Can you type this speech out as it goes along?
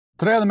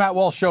Today on the Matt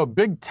Walsh Show,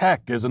 big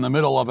tech is in the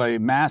middle of a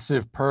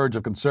massive purge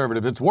of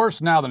conservatives. It's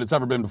worse now than it's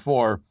ever been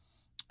before,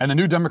 and the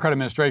new Democrat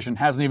administration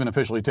hasn't even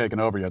officially taken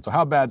over yet. So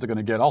how bad is it going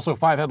to get? Also,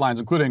 5 headlines,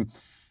 including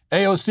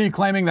AOC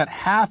claiming that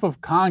half of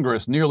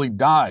Congress nearly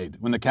died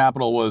when the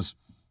Capitol was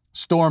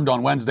stormed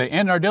on Wednesday.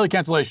 And in our daily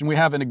cancellation, we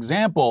have an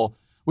example.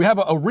 We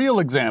have a real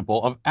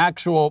example of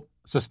actual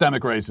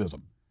systemic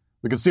racism.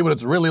 We can see what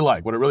it's really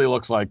like, what it really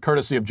looks like,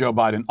 courtesy of Joe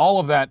Biden. All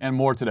of that and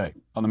more today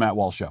on the Matt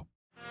Walsh Show.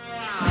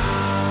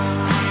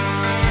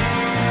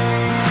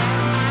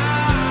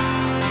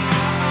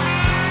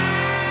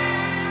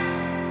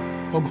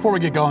 Well, before we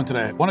get going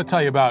today, I want to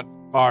tell you about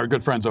our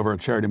good friends over at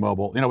Charity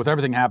Mobile. You know, with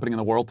everything happening in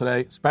the world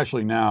today,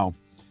 especially now,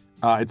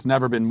 it's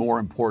never been more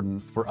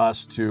important for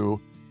us to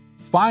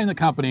find the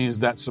companies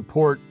that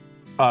support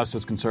us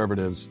as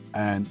conservatives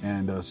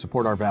and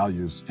support our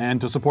values and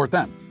to support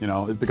them, you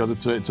know, because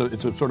it's a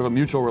sort of a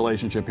mutual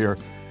relationship here.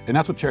 And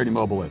that's what Charity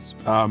Mobile is.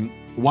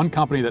 One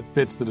company that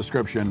fits the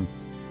description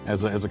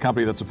as a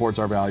company that supports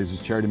our values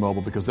is Charity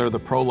Mobile, because they're the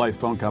pro-life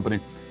phone company.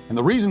 And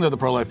the reason they're the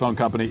pro-life phone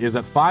company is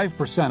that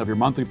 5% of your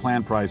monthly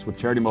plan price with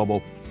Charity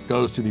Mobile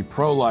goes to the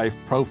pro-life,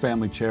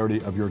 pro-family charity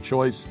of your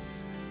choice.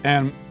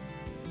 And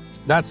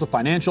that's the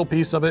financial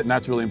piece of it, and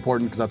that's really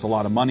important because that's a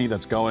lot of money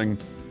that's going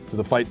to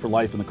the fight for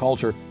life and the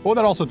culture. But what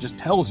that also just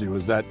tells you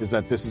is that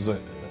this is a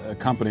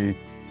company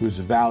whose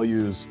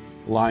values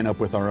line up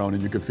with our own,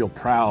 and you could feel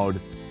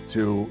proud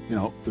to, you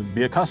know,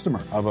 be a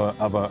customer of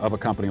a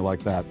company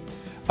like that.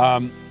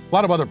 A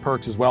lot of other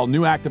perks as well.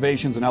 New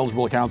activations and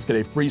eligible accounts get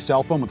a free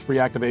cell phone with free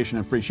activation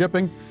and free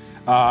shipping.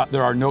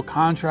 There are no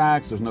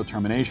contracts. There's no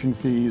termination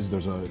fees. You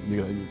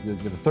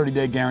have a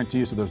 30-day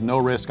guarantee, so there's no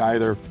risk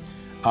either.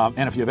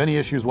 And if you have any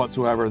issues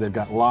whatsoever, they've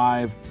got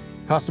live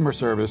customer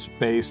service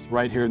based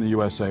right here in the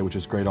USA, which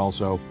is great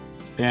also.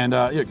 And,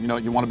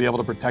 you want to be able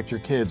to protect your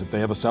kids if they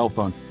have a cell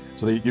phone.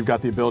 So that you've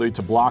got the ability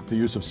to block the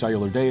use of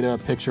cellular data,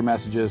 picture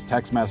messages,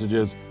 text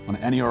messages on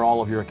any or all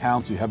of your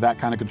accounts. You have that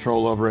kind of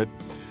control over it.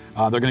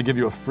 They're going to give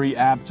you a free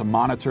app to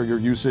monitor your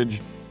usage,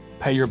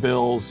 pay your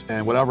bills,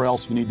 and whatever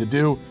else you need to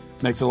do.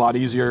 Makes it a lot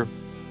easier.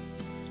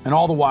 And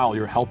all the while,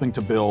 you're helping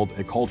to build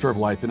a culture of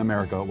life in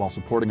America while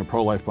supporting a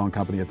pro-life phone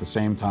company at the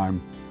same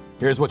time.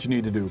 Here's what you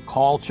need to do.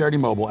 Call Charity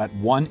Mobile at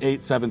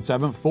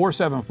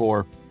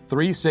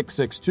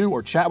 1-877-474-3662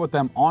 or chat with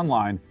them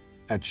online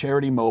at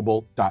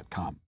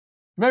CharityMobile.com.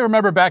 You may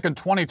remember back in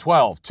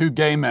 2012, 2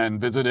 gay men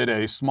visited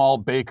a small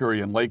bakery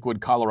in Lakewood,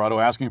 Colorado,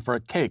 asking for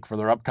a cake for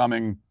their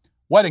upcoming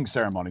wedding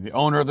ceremony. The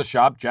owner of the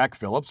shop, Jack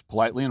Phillips,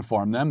 politely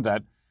informed them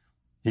that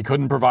he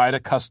couldn't provide a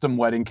custom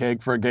wedding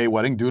cake for a gay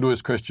wedding due to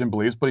his Christian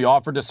beliefs, but he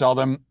offered to sell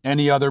them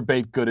any other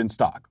baked good in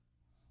stock.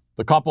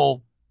 The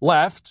couple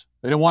left.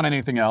 They didn't want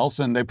anything else,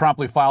 and they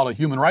promptly filed a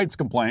human rights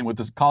complaint with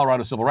the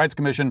Colorado Civil Rights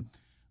Commission,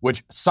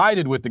 which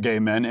sided with the gay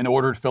men and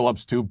ordered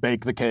Phillips to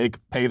bake the cake,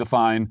 pay the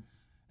fine,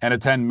 and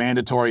attend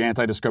mandatory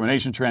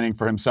anti-discrimination training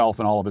for himself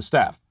and all of his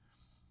staff.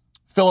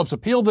 Phillips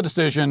appealed the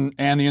decision,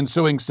 and the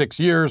ensuing 6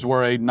 years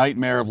were a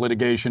nightmare of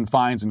litigation,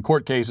 fines, and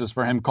court cases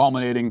for him,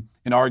 culminating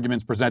in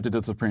arguments presented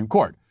to the Supreme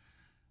Court.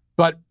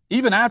 But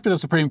even after the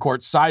Supreme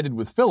Court sided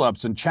with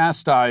Phillips and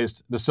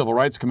chastised the Civil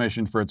Rights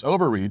Commission for its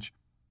overreach,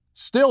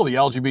 still the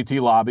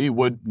LGBT lobby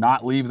would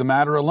not leave the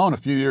matter alone. A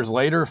few years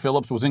later,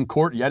 Phillips was in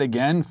court yet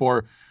again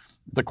for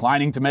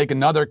declining to make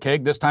another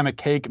cake, this time a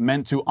cake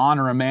meant to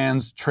honor a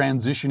man's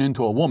transition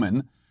into a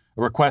woman,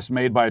 a request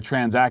made by a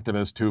trans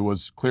activist who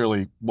was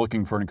clearly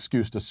looking for an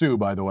excuse to sue,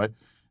 by the way,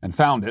 and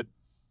found it.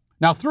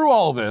 Now, through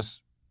all of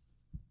this,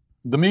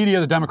 the media,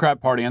 the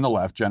Democrat Party, and the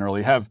left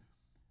generally have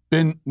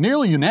been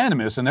nearly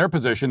unanimous in their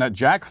position that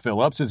Jack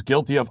Phillips is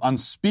guilty of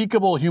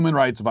unspeakable human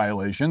rights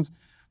violations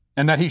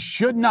and that he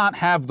should not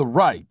have the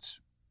right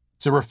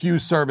to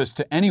refuse service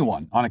to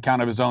anyone on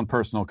account of his own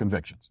personal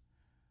convictions.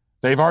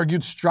 They've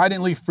argued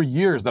stridently for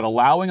years that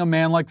allowing a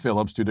man like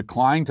Phillips to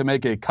decline to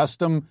make a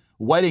custom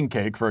wedding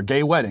cake for a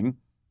gay wedding,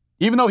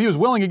 even though he was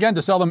willing again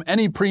to sell them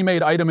any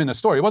pre-made item in the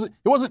store, he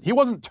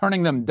wasn't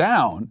turning them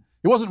down.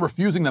 He wasn't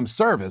refusing them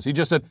service. He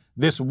just said,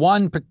 this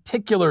one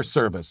particular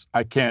service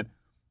I can't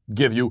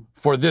give you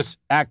for this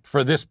act,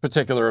 for this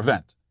particular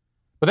event.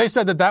 But they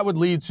said that would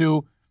lead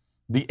to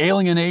the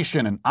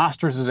alienation and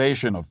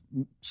ostracization of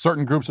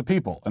certain groups of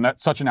people, and that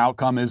such an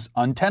outcome is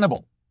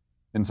untenable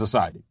in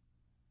society.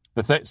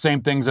 The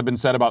same things have been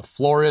said about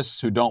florists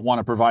who don't want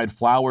to provide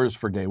flowers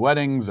for gay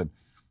weddings, and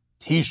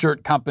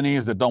T-shirt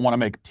companies that don't want to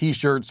make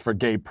T-shirts for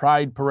gay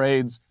pride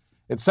parades,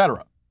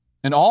 etc.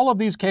 In all of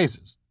these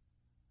cases,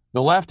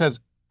 the left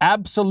has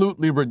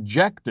absolutely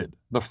rejected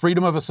the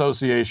freedom of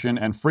association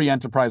and free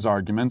enterprise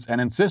arguments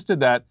and insisted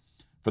that,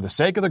 for the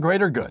sake of the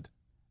greater good,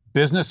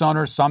 business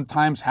owners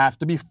sometimes have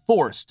to be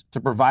forced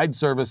to provide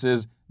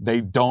services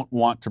they don't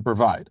want to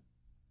provide.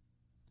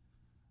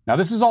 Now,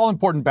 this is all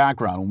important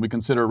background when we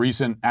consider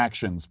recent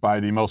actions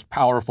by the most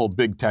powerful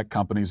big tech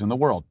companies in the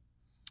world,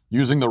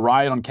 using the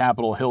riot on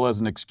Capitol Hill as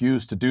an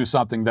excuse to do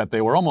something that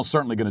they were almost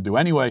certainly going to do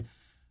anyway.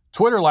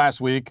 Twitter last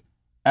week,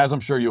 as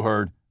I'm sure you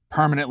heard,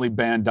 permanently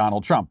banned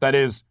Donald Trump. That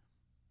is,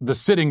 the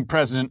sitting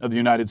president of the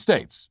United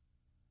States.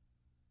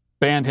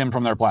 banned him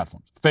from their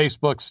platforms.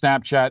 Facebook,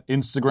 Snapchat,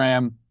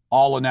 Instagram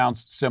all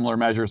announced similar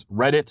measures.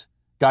 Reddit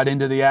got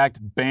into the act,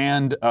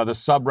 banned the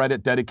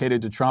subreddit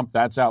dedicated to Trump.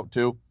 That's out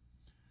too.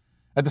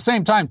 At the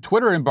same time,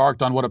 Twitter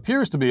embarked on what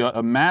appears to be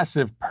a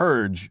massive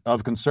purge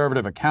of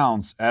conservative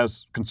accounts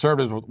as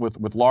conservatives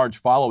with large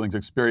followings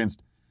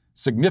experienced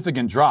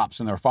significant drops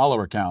in their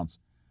follower counts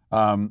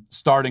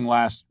starting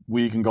last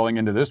week and going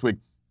into this week.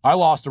 I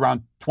lost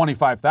around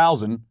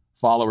 25,000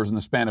 followers in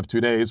the span of 2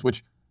 days,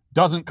 which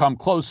doesn't come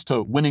close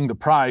to winning the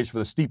prize for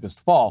the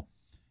steepest fall.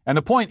 And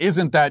the point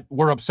isn't that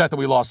we're upset that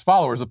we lost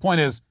followers. The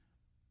point is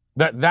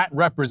that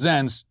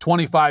represents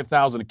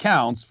 25,000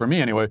 accounts, for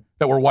me anyway,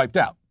 that were wiped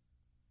out.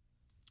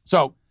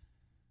 So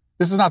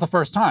this is not the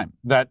first time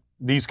that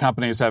these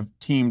companies have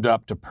teamed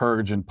up to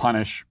purge and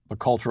punish the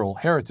cultural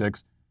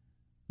heretics.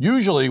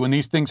 Usually when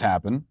these things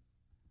happen,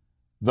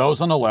 those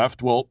on the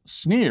left will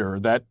sneer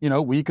that,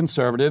 we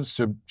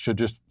conservatives should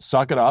just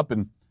suck it up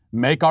and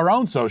make our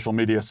own social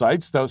media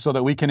sites so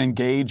that we can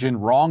engage in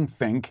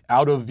wrongthink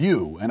out of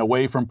view and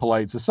away from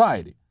polite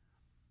society.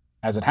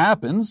 As it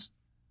happens,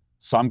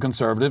 some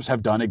conservatives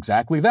have done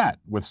exactly that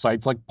with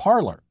sites like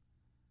Parler.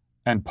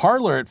 And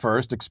Parler at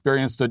first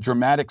experienced a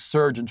dramatic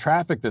surge in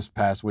traffic this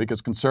past week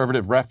as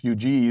conservative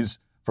refugees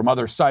from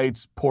other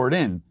sites poured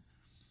in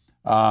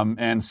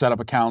and set up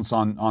accounts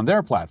on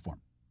their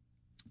platform.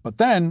 But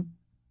then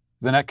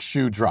the next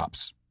shoe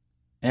drops.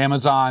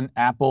 Amazon,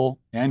 Apple,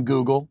 and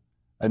Google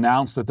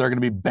announced that they're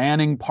going to be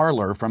banning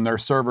Parler from their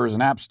servers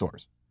and app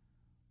stores.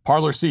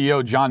 Parler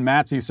CEO John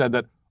Matsy said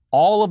that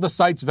all of the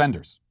site's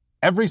vendors,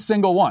 every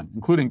single one,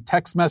 including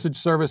text message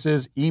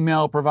services,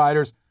 email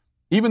providers,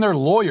 even their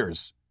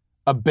lawyers,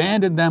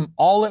 abandoned them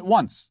all at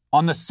once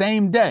on the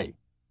same day,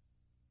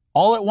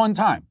 all at one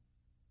time.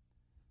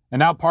 And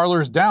now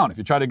Parler's down. If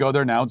you try to go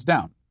there now, it's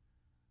down.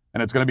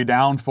 And it's going to be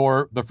down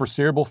for the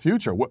foreseeable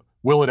future.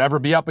 Will it ever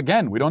be up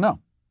again? We don't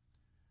know.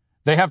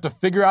 They have to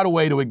figure out a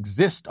way to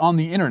exist on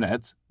the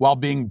internet while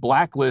being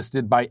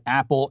blacklisted by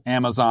Apple,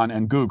 Amazon,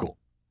 and Google.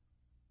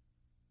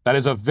 That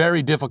is a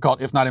very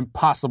difficult, if not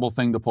impossible,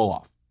 thing to pull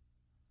off,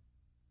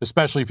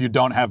 especially if you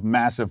don't have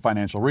massive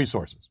financial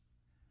resources.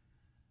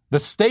 The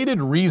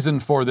stated reason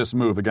for this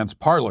move against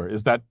Parler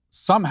is that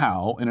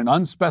somehow, in an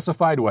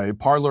unspecified way,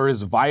 Parler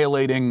is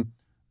violating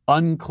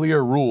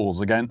unclear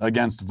rules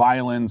against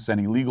violence and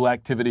illegal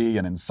activity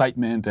and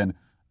incitement and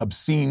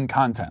obscene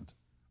content.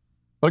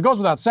 But it goes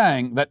without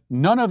saying that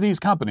none of these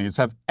companies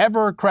have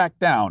ever cracked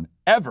down,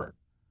 ever,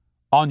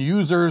 on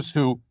users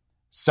who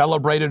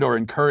celebrated or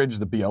encouraged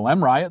the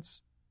BLM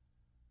riots,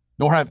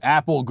 nor have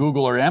Apple,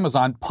 Google, or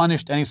Amazon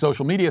punished any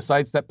social media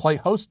sites that play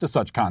host to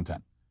such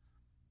content.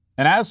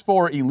 And as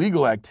for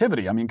illegal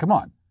activity, come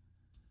on.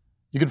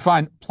 You can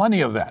find plenty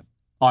of that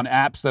on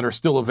apps that are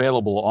still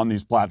available on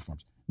these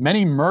platforms.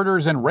 Many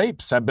murders and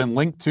rapes have been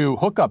linked to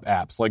hookup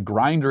apps like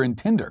Grindr and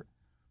Tinder.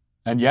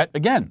 And yet,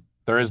 again,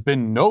 there has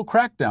been no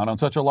crackdown on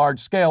such a large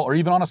scale or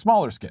even on a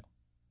smaller scale.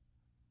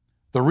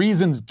 The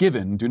reasons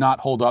given do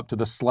not hold up to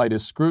the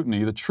slightest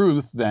scrutiny. The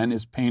truth, then,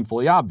 is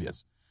painfully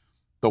obvious.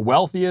 The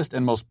wealthiest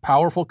and most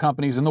powerful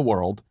companies in the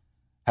world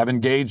have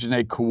engaged in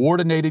a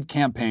coordinated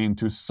campaign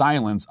to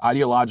silence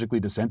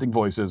ideologically dissenting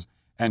voices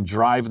and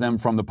drive them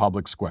from the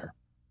public square.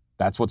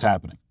 That's what's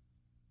happening.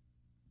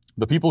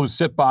 The people who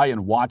sit by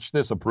and watch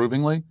this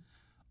approvingly,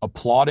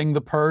 applauding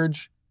the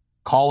purge,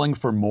 calling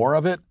for more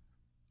of it,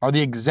 are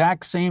the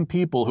exact same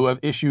people who have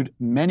issued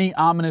many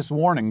ominous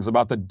warnings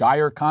about the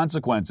dire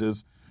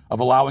consequences of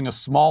allowing a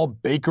small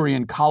bakery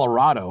in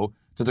Colorado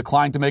to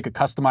decline to make a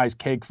customized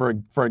cake for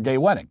a gay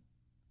wedding.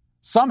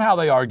 Somehow,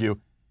 they argue,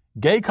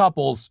 gay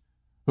couples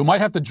who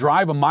might have to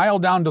drive a mile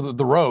down to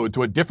the road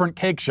to a different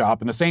cake shop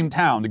in the same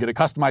town to get a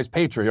customized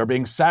pastry are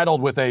being saddled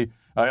with a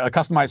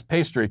customized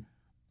pastry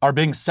are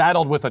being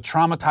saddled with a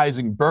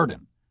traumatizing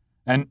burden.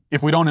 And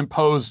if we don't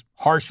impose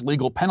harsh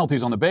legal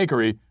penalties on the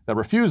bakery that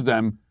refuse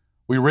them,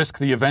 we risk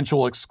the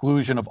eventual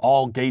exclusion of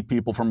all gay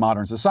people from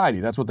modern society.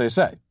 That's what they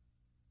say.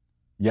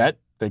 Yet,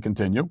 they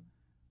continue,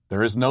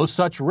 there is no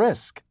such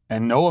risk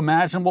and no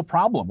imaginable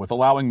problem with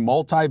allowing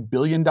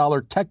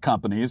multi-billion-dollar tech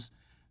companies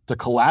to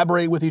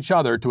collaborate with each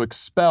other to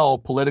expel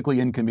politically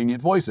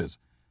inconvenient voices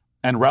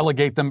and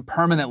relegate them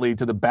permanently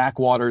to the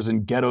backwaters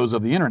and ghettos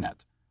of the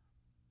internet.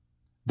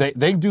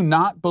 They do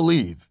not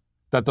believe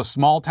that the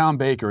small-town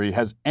bakery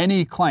has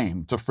any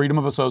claim to freedom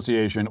of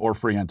association or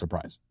free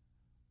enterprise.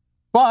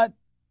 But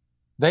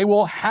they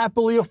will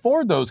happily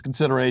afford those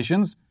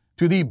considerations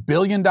to the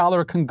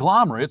billion-dollar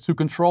conglomerates who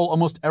control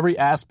almost every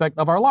aspect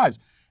of our lives.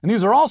 And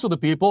these are also the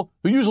people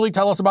who usually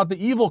tell us about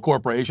the evil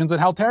corporations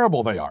and how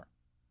terrible they are.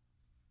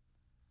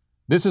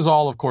 This is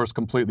all, of course,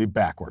 completely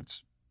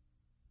backwards.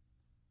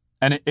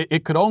 And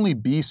it could only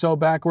be so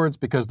backwards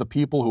because the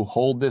people who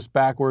hold this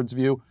backwards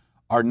view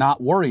are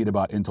not worried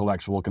about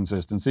intellectual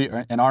consistency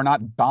and are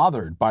not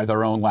bothered by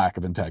their own lack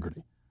of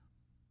integrity.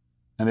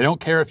 And they don't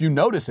care if you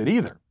notice it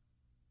either.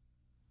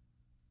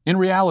 In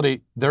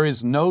reality, there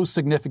is no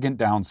significant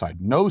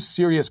downside, no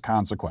serious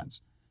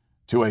consequence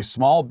to a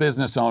small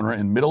business owner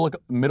in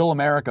middle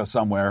America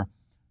somewhere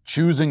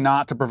choosing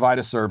not to provide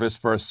a service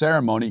for a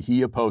ceremony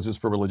he opposes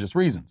for religious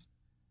reasons.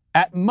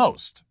 At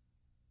most,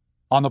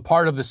 on the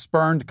part of the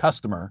spurned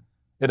customer,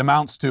 it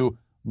amounts to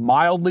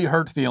mildly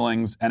hurt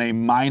feelings and a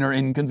minor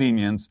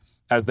inconvenience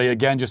as they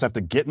again just have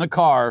to get in a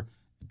car,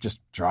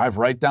 just drive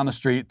right down the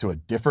street to a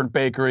different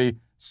bakery,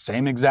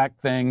 same exact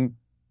thing.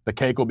 The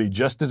cake will be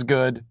just as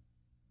good.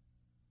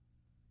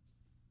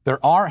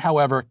 There are,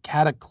 however,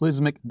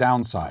 cataclysmic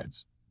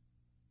downsides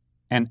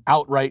and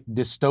outright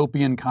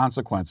dystopian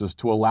consequences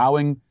to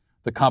allowing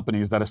the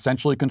companies that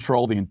essentially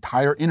control the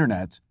entire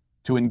internet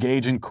to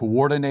engage in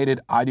coordinated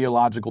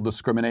ideological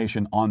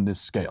discrimination on this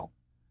scale.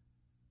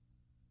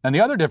 And the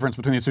other difference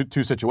between these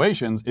two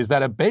situations is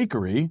that a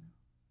bakery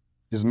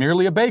is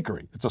merely a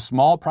bakery. It's a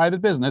small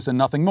private business and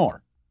nothing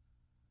more.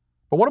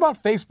 But what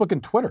about Facebook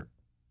and Twitter?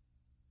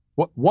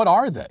 What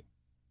are they?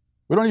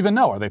 We don't even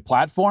know. Are they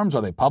platforms?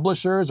 Are they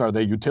publishers? Are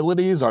they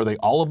utilities? Are they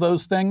all of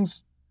those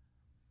things?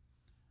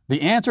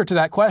 The answer to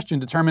that question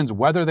determines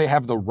whether they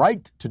have the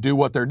right to do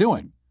what they're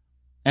doing.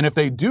 And if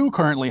they do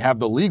currently have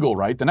the legal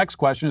right, the next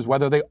question is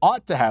whether they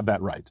ought to have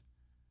that right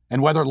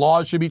and whether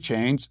laws should be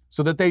changed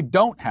so that they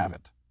don't have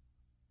it.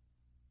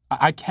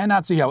 I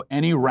cannot see how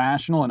any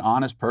rational and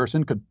honest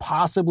person could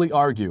possibly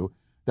argue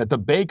that the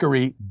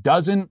bakery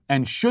doesn't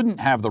and shouldn't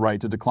have the right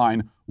to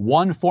decline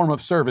one form of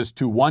service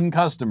to one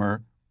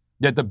customer,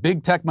 yet the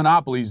big tech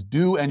monopolies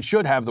do and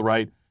should have the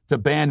right to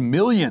ban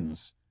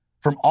millions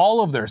from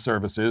all of their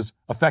services,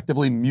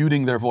 effectively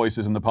muting their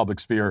voices in the public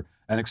sphere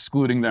and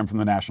excluding them from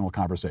the national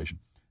conversation.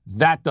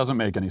 That doesn't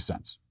make any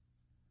sense.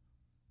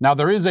 Now,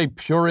 there is a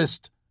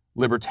purist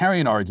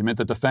libertarian argument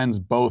that defends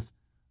both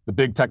the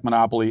big tech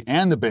monopoly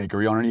and the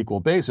bakery on an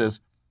equal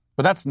basis,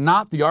 but that's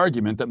not the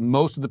argument that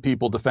most of the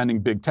people defending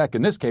big tech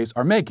in this case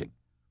are making.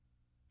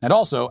 And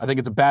also, I think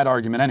it's a bad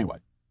argument anyway.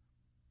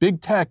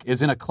 Big tech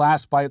is in a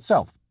class by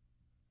itself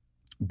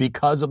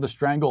because of the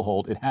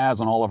stranglehold it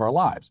has on all of our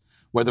lives,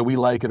 whether we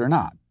like it or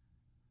not.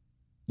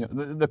 You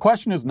know, the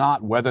question is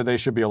not whether they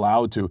should be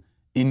allowed to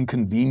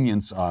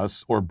inconvenience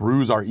us or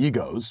bruise our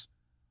egos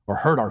or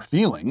hurt our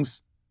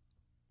feelings.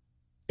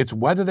 It's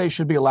whether they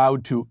should be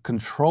allowed to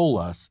control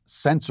us,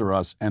 censor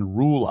us, and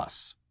rule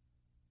us.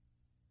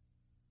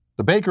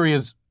 The bakery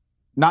is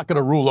not going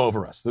to rule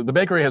over us. The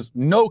bakery has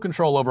no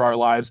control over our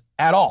lives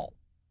at all.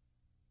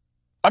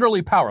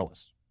 Utterly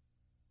powerless.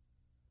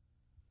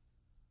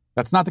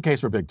 That's not the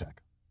case for big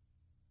tech.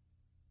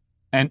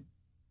 And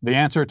the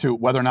answer to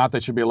whether or not they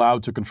should be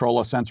allowed to control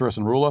us, censor us,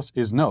 and rule us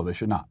is no, they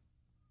should not.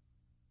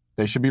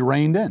 They should be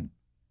reined in.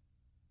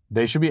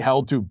 They should be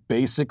held to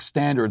basic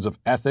standards of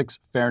ethics,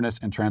 fairness,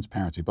 and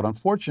transparency. But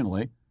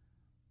unfortunately,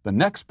 the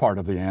next part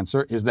of the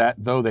answer is that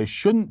though they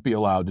shouldn't be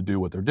allowed to do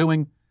what they're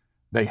doing,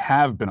 they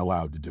have been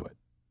allowed to do it.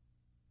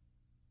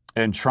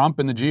 And Trump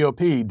and the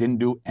GOP didn't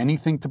do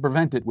anything to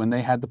prevent it when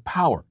they had the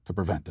power to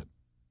prevent it.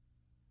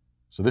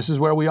 So this is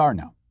where we are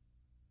now.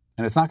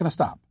 And it's not going to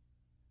stop.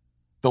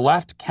 The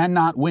left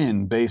cannot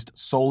win based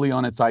solely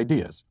on its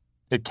ideas.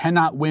 It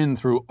cannot win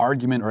through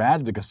argument or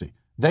advocacy.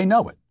 They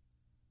know it.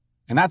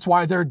 And that's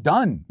why they're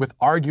done with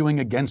arguing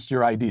against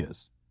your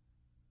ideas.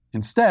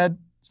 Instead,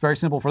 it's very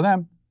simple for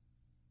them.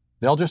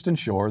 They'll just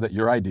ensure that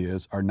your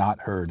ideas are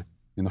not heard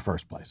in the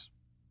first place.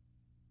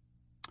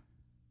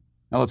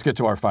 Now let's get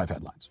to our 5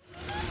 headlines.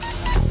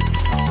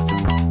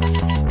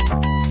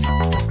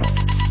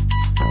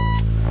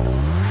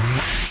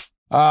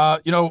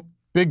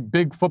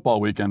 Big football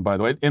weekend, by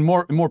the way. In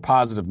more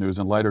positive news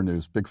and lighter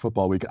news, big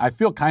football weekend. I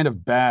feel kind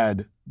of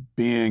bad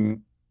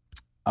being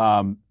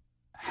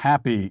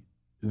happy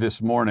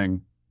this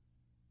morning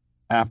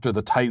after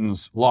the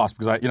Titans lost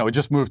because I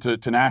just moved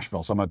to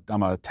Nashville, so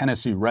I'm a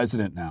Tennessee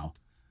resident now,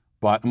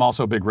 but I'm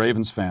also a big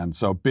Ravens fan.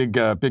 So big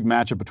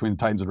matchup between the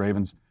Titans and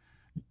Ravens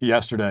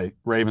yesterday.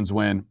 Ravens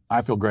win.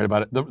 I feel great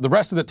about it. The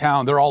rest of the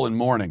town, they're all in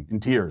mourning, in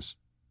tears,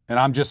 and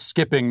I'm just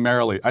skipping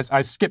merrily.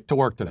 I skipped to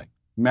work today,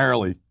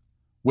 merrily,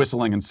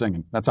 whistling and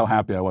singing. That's how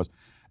happy I was.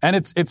 And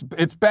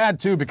it's bad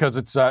too because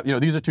it's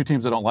these are two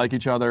teams that don't like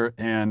each other,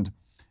 and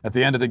at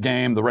the end of the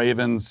game, the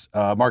Ravens,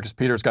 Marcus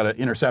Peters got an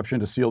interception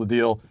to seal the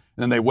deal.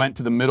 And then they went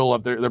to the middle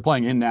of they're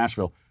playing in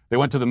Nashville. They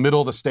went to the middle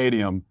of the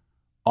stadium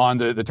on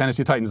the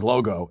Tennessee Titans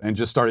logo and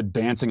just started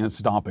dancing and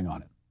stomping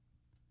on it.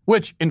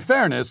 Which, in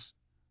fairness,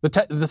 the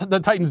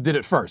Titans did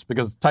it first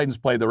because the Titans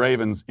played the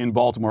Ravens in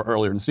Baltimore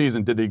earlier in the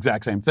season, did the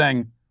exact same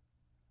thing.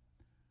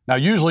 Now,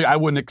 usually I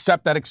wouldn't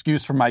accept that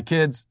excuse from my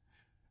kids.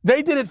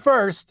 They did it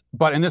first,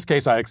 but in this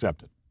case, I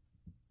accept it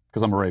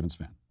because I'm a Ravens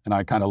fan and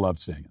I kind of loved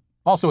seeing it.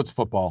 Also, it's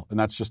football, and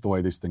that's just the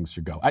way these things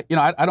should go. I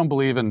don't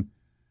believe in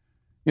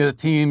the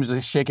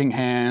teams shaking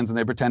hands and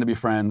they pretend to be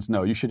friends.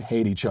 No, you should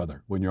hate each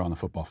other when you're on the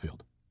football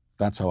field.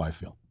 That's how I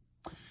feel.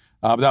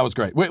 But that was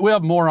great. We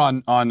have more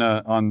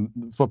on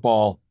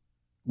football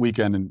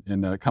weekend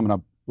and coming up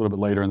a little bit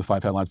later in the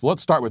 5 headlines. But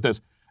let's start with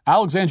this.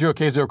 Alexandria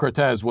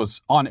Ocasio-Cortez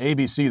was on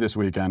ABC this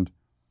weekend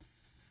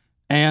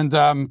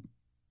and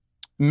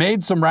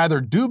made some rather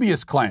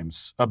dubious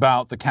claims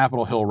about the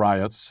Capitol Hill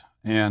riots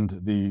and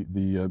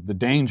the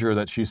danger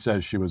that she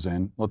says she was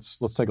in. Let's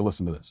take a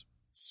listen to this.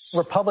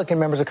 Republican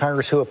members of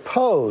Congress who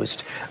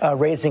opposed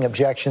raising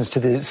objections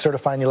to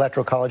certifying the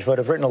Electoral College vote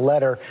have written a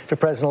letter to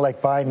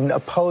President-elect Biden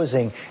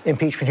opposing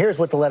impeachment. Here's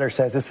what the letter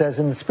says. It says,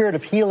 in the spirit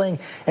of healing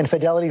and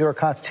fidelity to our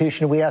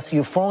Constitution, we ask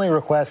you formally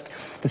request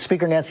that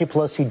Speaker Nancy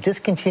Pelosi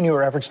discontinue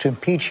her efforts to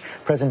impeach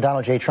President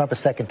Donald J. Trump a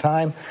second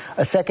time.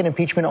 A second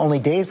impeachment only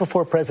days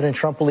before President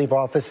Trump will leave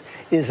office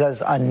is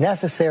as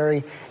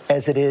unnecessary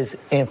as it is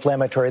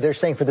inflammatory. They're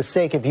saying for the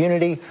sake of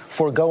unity,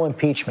 forego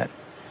impeachment.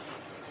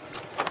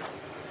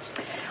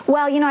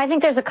 Well, I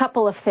think there's a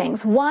couple of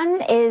things.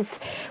 One is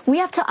we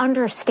have to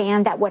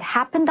understand that what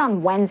happened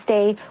on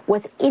Wednesday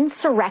was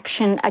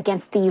insurrection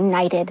against the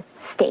United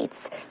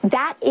States.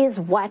 That is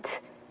what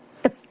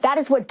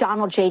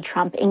Donald J.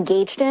 Trump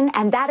engaged in,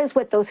 and that is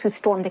what those who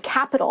stormed the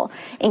Capitol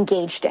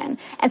engaged in.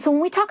 And so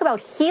when we talk about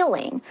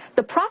healing,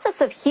 the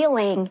process of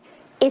healing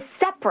is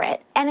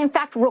separate and, in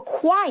fact,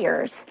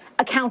 requires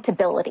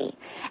accountability.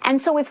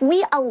 And so if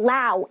we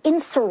allow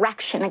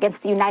insurrection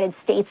against the United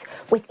States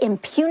with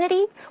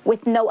impunity,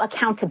 with no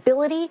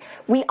accountability,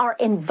 we are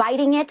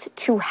inviting it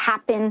to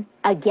happen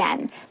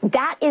again.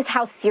 That is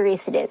how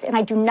serious it is. And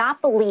I do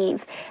not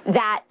believe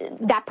that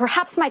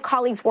perhaps my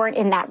colleagues weren't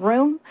in that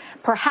room.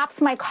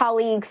 Perhaps my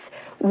colleagues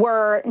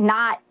were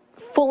not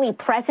fully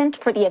present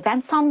for the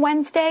events on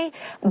Wednesday,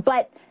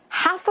 but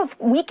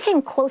we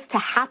came close to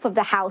half of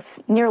the House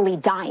nearly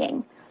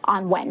dying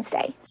on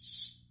Wednesday.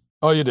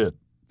 Oh, you did?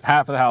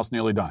 Half of the House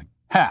nearly dying.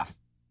 Half.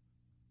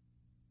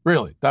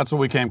 Really? That's what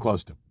we came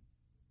close to.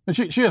 And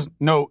she has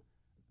no...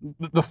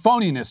 The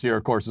phoniness here,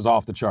 of course, is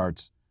off the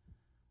charts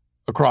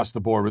across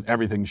the board with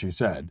everything she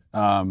said.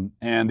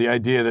 And the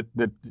idea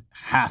that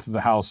half of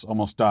the House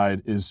almost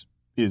died is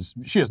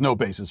she has no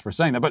basis for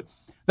saying that. But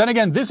then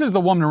again, this is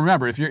the woman to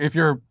remember.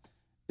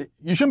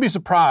 You shouldn't be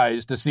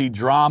surprised to see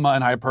drama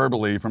and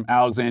hyperbole from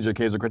Alexandria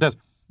Ocasio-Cortez.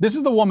 This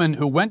is the woman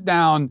who went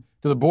down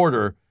to the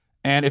border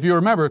and, if you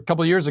remember, a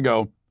couple of years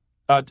ago,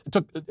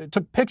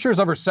 took pictures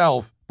of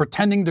herself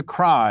pretending to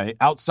cry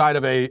outside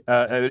of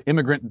an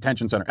immigrant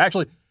detention center.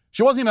 Actually,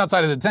 she wasn't even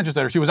outside of the detention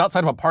center. She was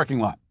outside of a parking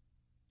lot.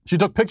 She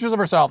took pictures of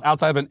herself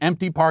outside of an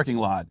empty parking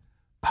lot,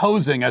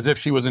 posing as if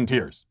she was in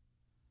tears.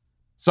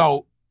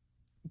 So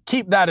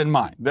keep that in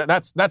mind.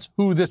 That's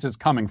who this is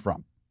coming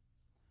from.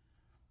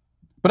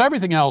 But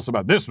everything else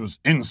about this was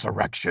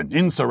insurrection.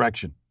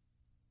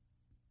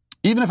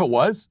 Even if it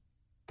was,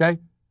 okay,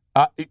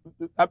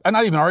 I'm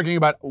not even arguing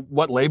about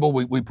what label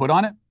we put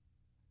on it,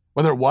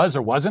 whether it was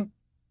or wasn't.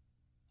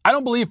 I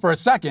don't believe for a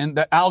second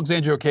that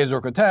Alexandria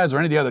Ocasio-Cortez or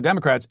any of the other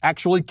Democrats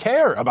actually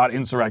care about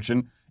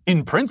insurrection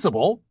in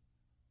principle,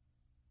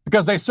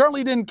 because they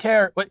certainly didn't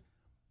care. But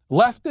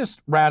leftist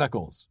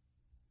radicals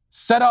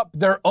set up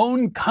their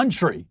own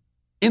country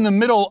in the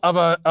middle of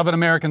an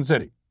American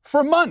city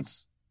for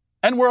months.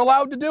 And we're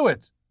allowed to do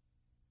it.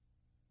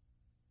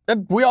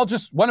 And we all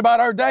just went about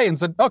our day and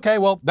said, okay,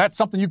 well, that's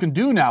something you can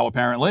do now,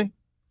 apparently.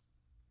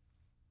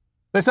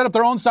 They set up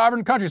their own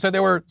sovereign country, said they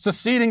were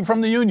seceding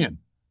from the Union,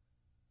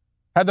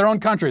 had their own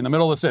country in the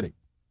middle of the city.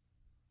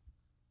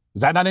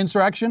 Is that not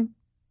insurrection?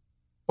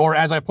 Or,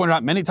 as I pointed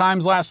out many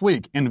times last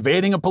week,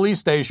 invading a police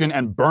station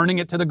and burning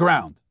it to the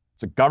ground.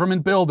 It's a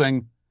government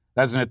building.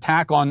 That's an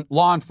attack on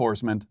law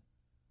enforcement.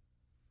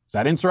 Is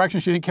that insurrection?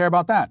 She didn't care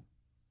about that.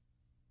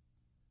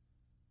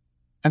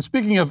 And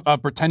speaking of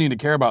pretending to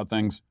care about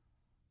things,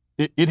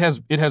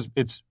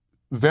 it's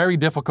very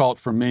difficult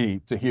for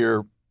me to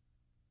hear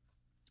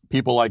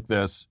people like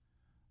this,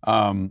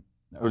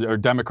 or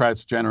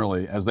Democrats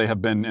generally, as they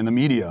have been in the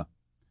media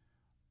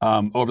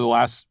over the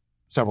last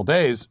several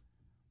days,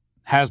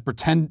 has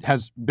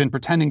been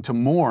pretending to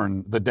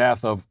mourn the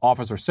death of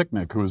Officer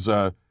Sicknick, who's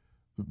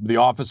the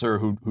officer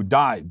who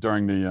died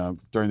during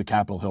the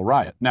Capitol Hill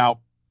riot. Now,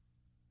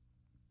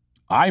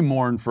 I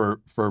mourn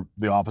for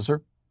the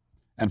officer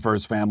and for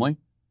his family.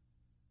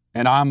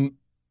 And I'm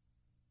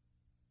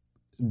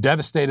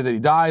devastated that he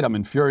died. I'm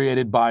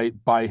infuriated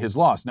by his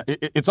loss. Now,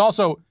 it's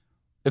also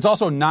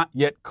not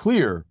yet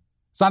clear.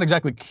 It's not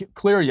exactly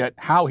clear yet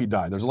how he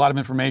died. There's a lot of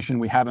information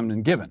we haven't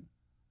been given.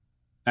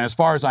 And as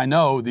far as I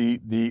know,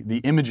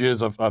 the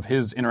images of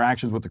his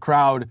interactions with the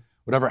crowd,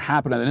 whatever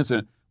happened at that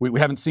incident, we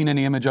haven't seen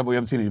any image of it. We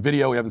haven't seen any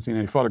video. We haven't seen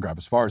any photograph,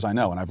 as far as I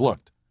know, and I've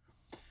looked.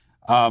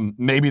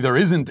 Maybe there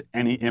isn't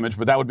any image,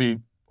 but that would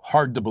be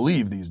hard to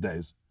believe these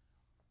days.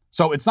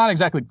 So it's not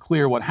exactly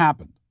clear what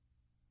happened,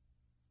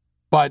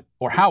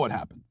 or how it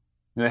happened.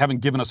 They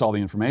haven't given us all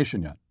the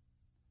information yet.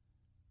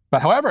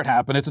 But however it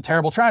happened, it's a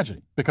terrible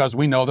tragedy because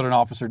we know that an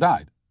officer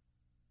died.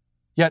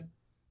 Yet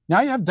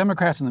now you have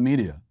Democrats in the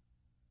media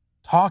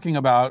talking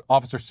about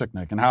Officer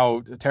Sicknick and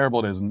how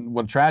terrible it is and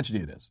what a tragedy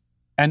it is.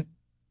 And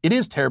it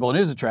is terrible and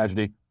it is a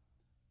tragedy.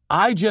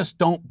 I just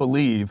don't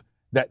believe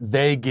that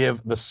they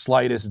give the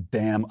slightest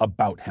damn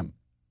about him.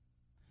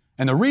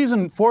 And the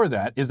reason for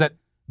that is that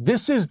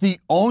this is the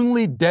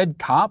only dead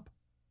cop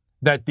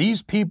that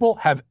these people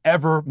have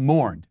ever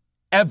mourned.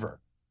 Ever.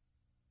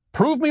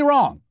 Prove me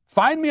wrong.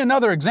 Find me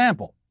another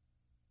example.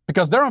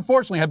 Because there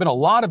unfortunately have been a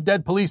lot of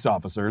dead police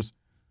officers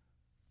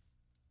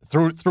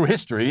through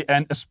history,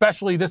 and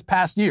especially this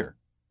past year.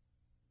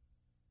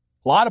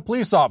 A lot of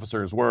police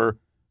officers were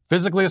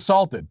physically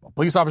assaulted.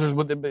 Police officers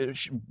were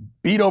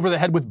beat over the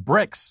head with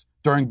bricks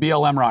during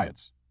BLM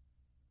riots.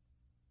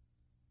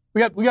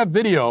 We got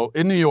video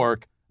in New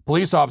York,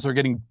 police officer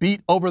getting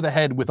beat over the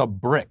head with a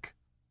brick.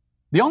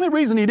 The only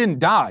reason he didn't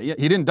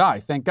die,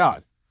 thank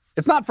God.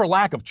 It's not for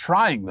lack of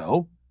trying,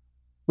 though.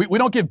 We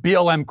don't give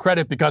BLM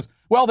credit because,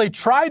 well, they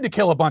tried to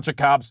kill a bunch of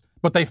cops,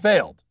 but they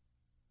failed.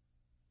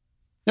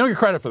 You don't get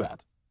credit for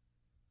that.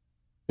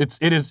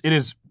 It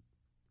is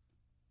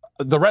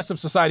the rest of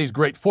society's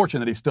great fortune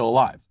that he's still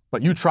alive,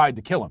 but you tried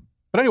to kill him.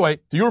 But anyway,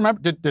 do you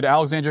remember, did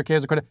Alexandria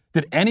Ocasio credit?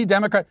 Did any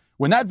Democrat,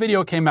 when that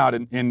video came out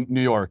in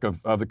New York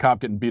of the cop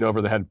getting beat over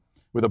the head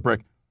with a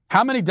brick,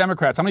 how many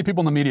Democrats, how many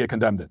people in the media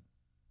condemned it?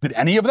 Did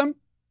any of them?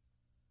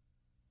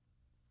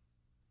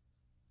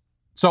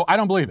 So I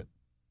don't believe it.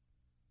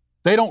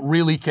 They don't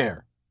really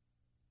care.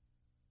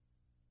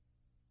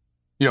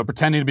 You know,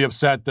 pretending to be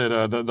upset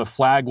that the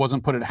flag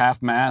wasn't put at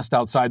half-mast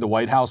outside the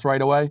White House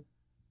right away.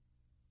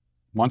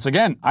 Once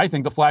again, I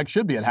think the flag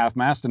should be at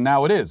half-mast, and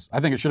now it is. I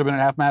think it should have been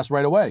at half-mast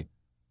right away.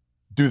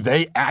 Do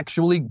they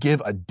actually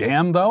give a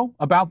damn, though,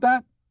 about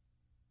that?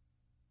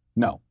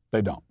 No,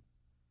 they don't.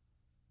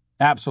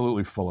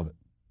 Absolutely full of it.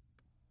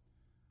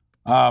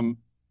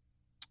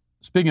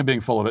 Speaking of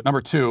being full of it,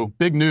 number 2,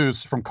 big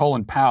news from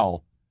Colin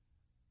Powell.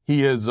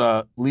 He is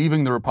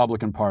leaving the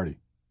Republican Party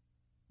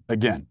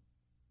again.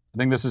 I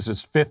think this is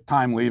his 5th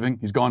time leaving.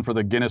 He's going for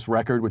the Guinness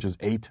record, which is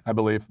 8, I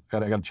believe. I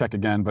got to check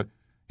again. But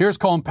here's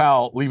Colin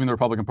Powell leaving the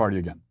Republican Party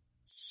again.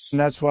 And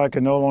that's why I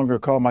can no longer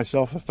call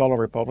myself a fellow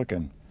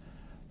Republican.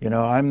 You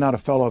know, I'm not a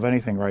fellow of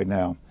anything right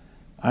now.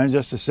 I'm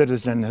just a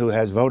citizen who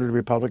has voted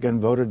Republican,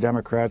 voted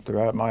Democrat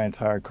throughout my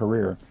entire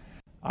career.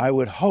 I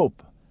would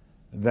hope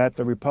that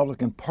the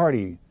Republican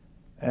Party,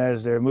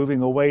 as they're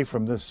moving away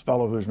from this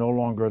fellow who's no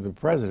longer the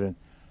president,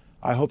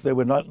 I hope they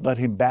would not let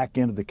him back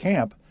into the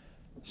camp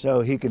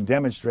so he can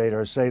demonstrate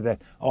or say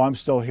that, oh, I'm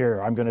still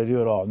here, I'm going to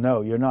do it all.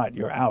 No, you're not.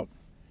 You're out.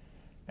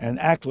 And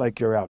act like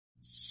you're out.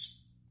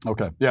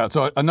 Okay. Yeah.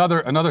 So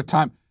another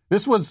time.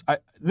 This was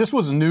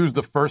news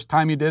the first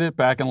time he did it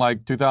back in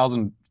like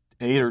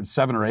 2008 or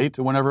 7 or 8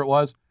 or whenever it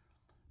was.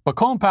 But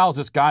Colin Powell's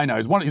this guy now.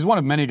 He's one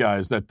of many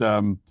guys that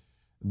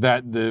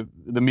the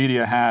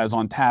media has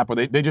on tap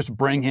where they just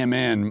bring him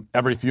in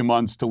every few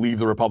months to leave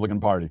the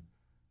Republican Party.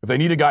 If they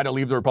need a guy to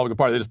leave the Republican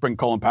Party, they just bring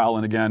Colin Powell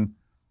in again.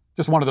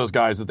 Just one of those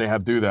guys that they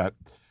have do that.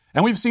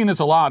 And we've seen this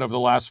a lot over the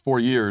last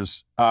 4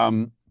 years.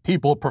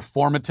 People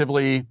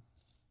performatively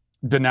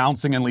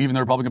denouncing and leaving the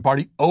Republican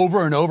Party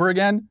over and over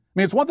again. I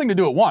mean, it's one thing to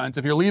do it once.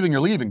 If you're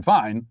leaving,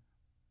 fine.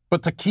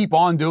 But to keep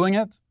on doing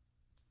it.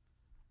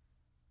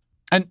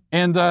 And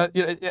at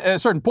a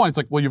certain point, it's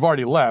like, well, you've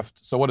already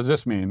left. So what does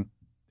this mean?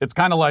 It's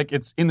kind of like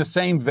it's in the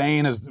same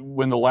vein as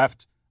when the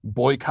left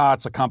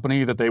boycotts a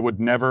company that they would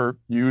never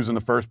use in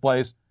the first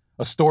place.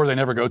 A store they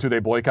never go to, they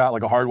boycott,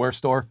 like a hardware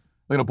store.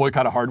 They're going to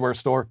boycott a hardware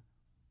store.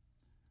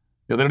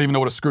 They don't even know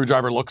what a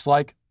screwdriver looks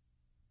like,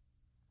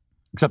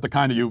 except the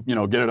kind that you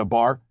get at a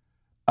bar.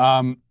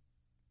 So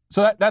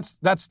that's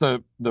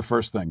the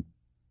first thing.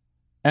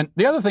 And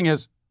the other thing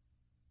is,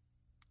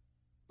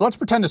 let's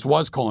pretend this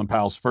was Colin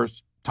Powell's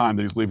first time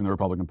that he's leaving the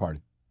Republican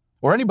Party,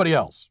 or anybody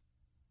else.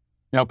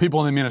 People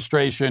in the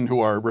administration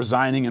who are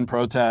resigning in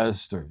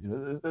protest, or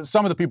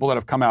some of the people that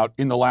have come out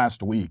in the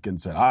last week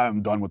and said,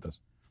 I'm done with this.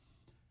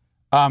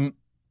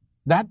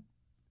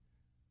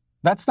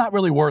 That's not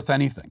really worth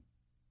anything.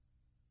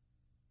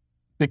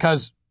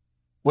 Because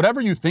whatever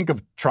you think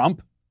of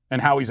Trump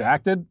and how he's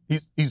acted,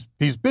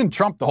 he's been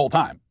Trump the whole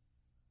time.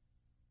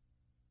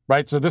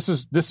 Right? So this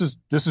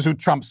is who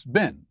Trump's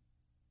been.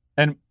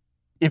 And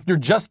if you're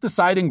just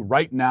deciding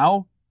right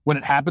now, when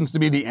it happens to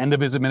be the end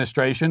of his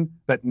administration,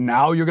 that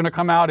now you're going to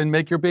come out and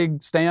make your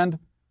big stand,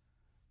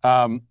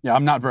 I'm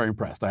not very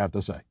impressed, I have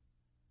to say.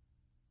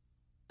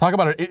 Talk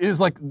about it. It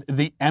is like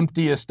the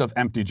emptiest of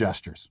empty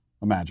gestures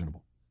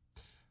imaginable.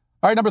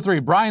 All right, number 3,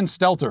 Brian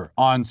Stelter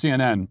on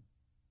CNN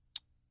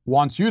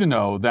wants you to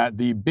know that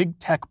the big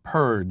tech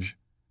purge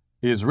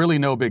is really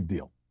no big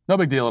deal. No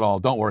big deal at all.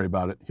 Don't worry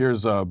about it.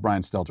 Here's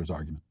Brian Stelter's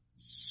argument.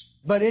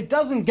 But it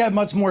doesn't get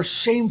much more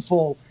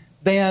shameful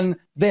than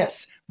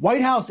this.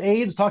 White House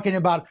aides talking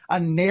about a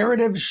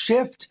narrative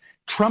shift.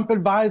 Trump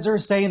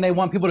advisors saying they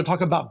want people to talk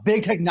about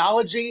big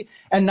technology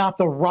and not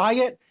the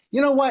riot.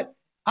 You know what?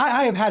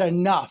 I have had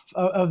enough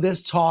of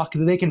this talk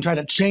that they can try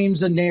to change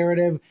the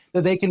narrative,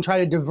 that they can try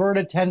to divert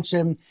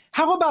attention.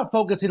 How about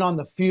focusing on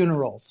the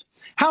funerals?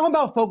 How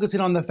about focusing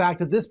on the fact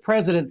that this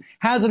president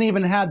hasn't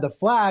even had the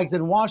flags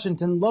in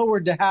Washington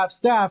lowered to half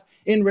staff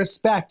in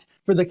respect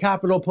for the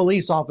Capitol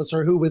Police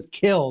officer who was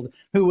killed,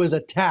 who was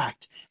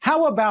attacked?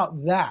 How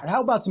about that?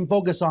 How about some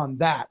focus on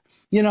that?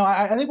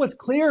 I think what's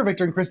clear,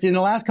 Victor and Christy, in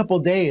the last couple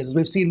of days, is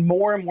we've seen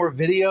more and more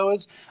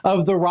videos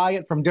of the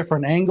riot from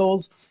different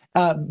angles.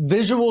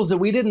 Visuals that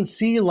we didn't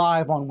see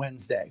live on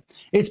Wednesday.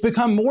 It's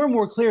become more and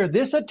more clear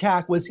this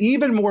attack was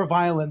even more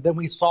violent than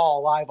we saw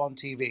live on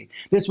TV.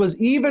 This was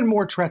even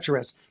more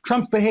treacherous.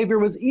 Trump's behavior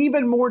was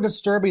even more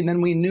disturbing than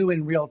we knew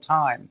in real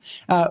time.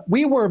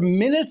 We were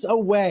minutes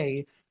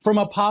away from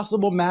a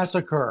possible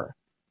massacre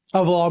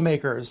of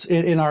lawmakers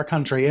in our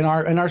country, in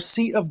our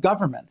seat of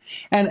government.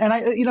 And I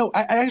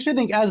actually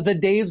think as the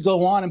days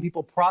go on and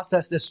people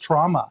process this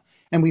trauma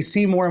and we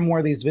see more and more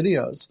of these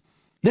videos,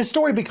 this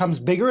story becomes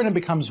bigger and it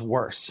becomes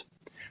worse.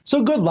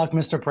 So good luck,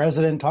 Mr.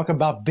 President. Talk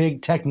about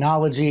big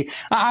technology.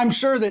 I'm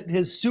sure that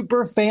his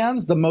super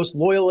fans, the most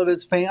loyal of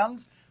his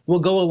fans, will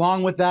go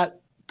along with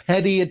that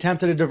petty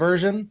attempt at a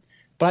diversion.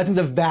 But I think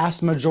the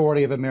vast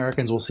majority of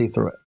Americans will see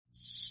through it.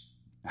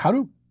 How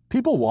do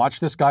people watch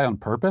this guy on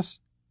purpose?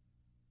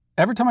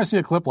 Every time I see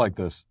a clip like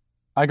this,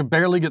 I can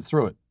barely get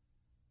through it.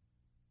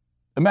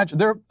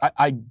 Imagine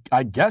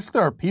I guess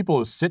there are people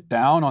who sit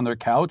down on their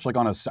couch, like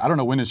I don't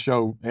know when his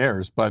show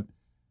airs, but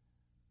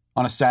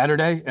on a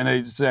Saturday, and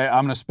they say,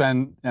 I'm going to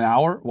spend an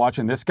hour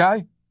watching this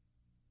guy?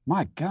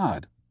 My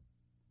God.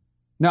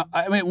 Now,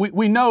 I mean,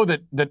 we know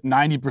that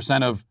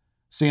 90% of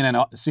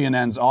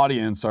CNN's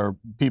audience are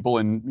people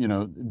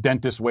in,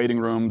 dentist waiting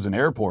rooms and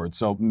airports,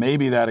 so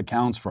maybe that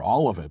accounts for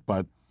all of it,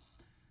 but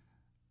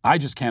I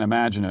just can't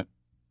imagine it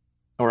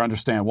or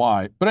understand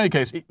why. But in any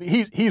case,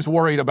 he's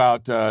worried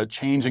about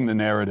changing the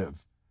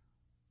narrative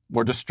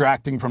or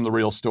distracting from the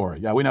real story.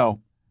 Yeah, we know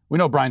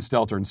Brian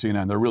Stelter and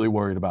CNN, they're really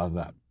worried about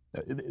that.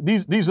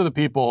 These are the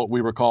people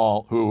we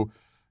recall who,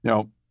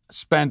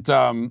 spent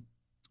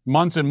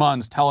months and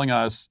months telling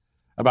us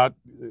about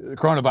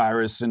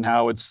coronavirus and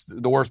how it's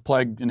the worst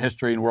plague in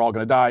history and we're all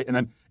going to die.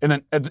 And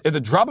then at the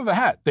drop of a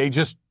hat, they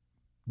just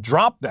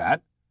dropped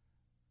that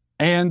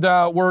and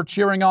were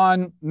cheering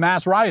on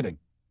mass rioting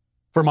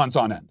for months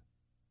on end.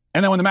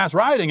 And then when the mass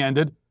rioting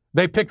ended,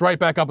 they picked right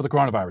back up with the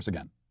coronavirus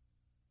again.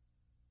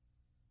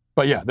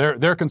 But yeah,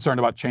 they're concerned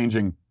about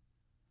changing.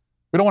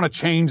 We don't want to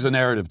change the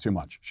narrative too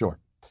much. Sure.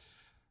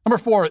 Number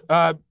 4,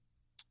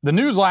 the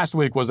news last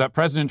week was that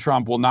President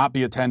Trump will not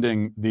be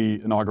attending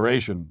the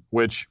inauguration,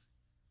 which,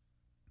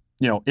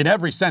 in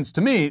every sense,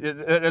 to me,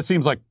 it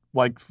seems like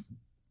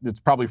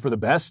it's probably for the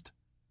best.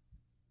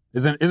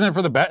 Isn't it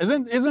for the best?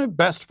 Isn't it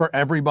best for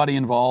everybody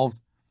involved?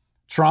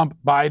 Trump,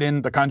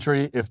 Biden, the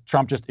country, if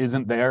Trump just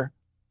isn't there.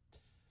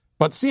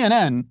 But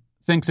CNN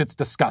thinks it's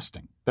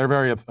disgusting. They're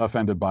very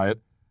offended by it.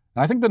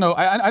 And I think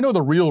I know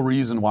the real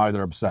reason why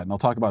they're upset, and I'll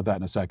talk about that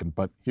in a second,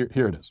 but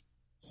here it is.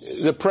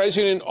 The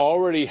president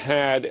already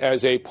had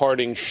as a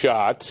parting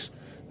shot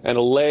an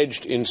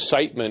alleged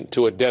incitement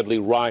to a deadly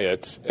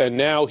riot, and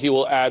now he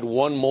will add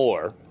one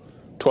more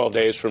 12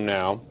 days from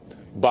now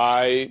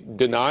by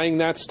denying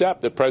that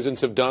step that presidents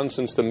have done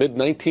since the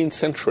mid-19th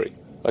century,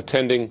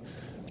 attending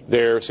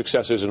their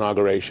successor's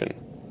inauguration.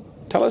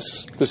 Tell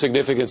us the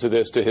significance of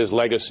this to his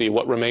legacy,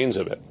 what remains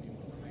of it.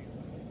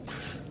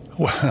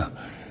 Well,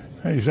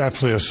 he's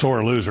absolutely a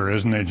sore loser,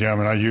 isn't he,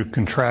 Jim? And you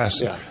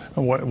contrast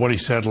what he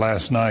said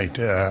last night,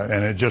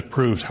 and it just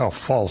proves how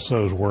false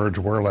those words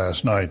were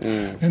last night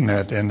in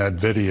that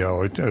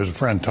video. As a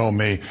friend told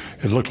me,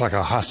 it looked like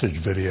a hostage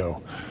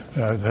video.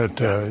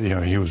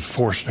 He was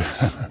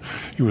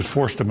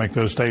forced to make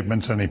those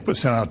statements, and he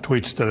sent out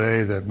tweets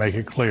today that make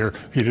it clear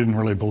he didn't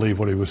really believe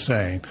what he was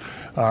saying.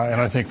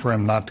 And I think for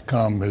him not to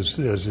come is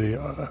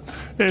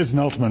an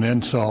ultimate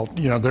insult.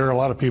 There are a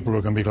lot of people who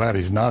are going to be glad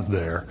he's not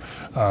there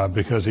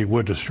because he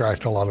would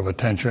distract a lot of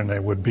attention.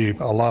 It would be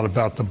a lot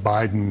about the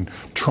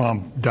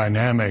Biden-Trump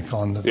dynamic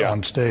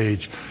on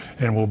stage,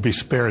 and we'll be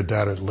spared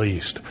that at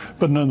least.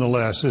 But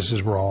nonetheless, this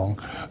is wrong.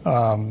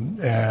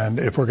 And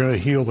if we're going to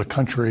heal the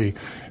country,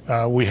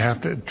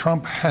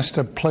 Trump has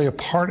to play a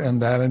part in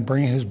that and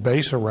bring his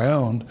base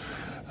around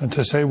and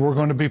to say we're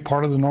going to be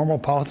part of the normal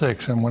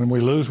politics. And when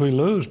we lose,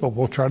 but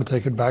we'll try to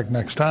take it back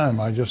next time.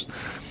 It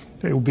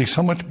would be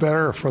so much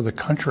better for the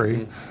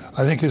country.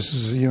 I think this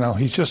is,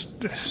 he's just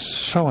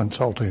so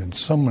insulting in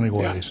so many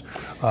ways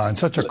and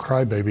such a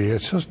crybaby.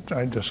 It's just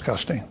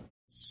disgusting.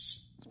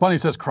 It's funny he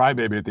says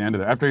crybaby at the end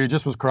of it, after he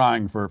just was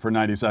crying for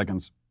 90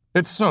 seconds.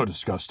 It's so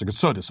disgusting. It's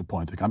so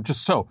disappointing.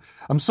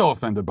 I'm so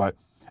offended by it.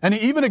 And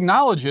he even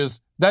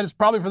acknowledges that it's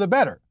probably for the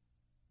better.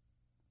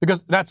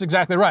 Because that's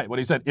exactly right. What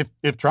he said,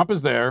 if Trump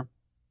is there,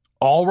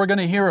 all we're going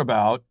to hear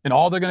about and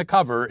all they're going to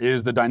cover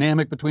is the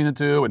dynamic between the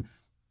two. And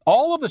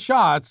all of the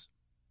shots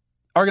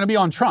are going to be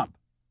on Trump.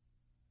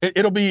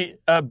 It'll be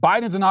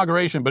Biden's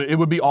inauguration, but it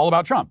would be all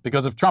about Trump.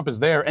 Because if Trump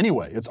is there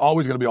anyway, it's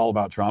always going to be all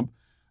about Trump,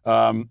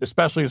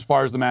 especially as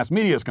far as the mass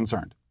media is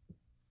concerned.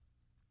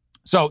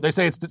 So they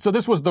say so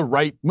this was the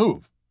right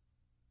move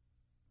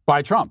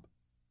by Trump.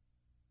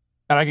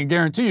 And I can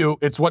guarantee you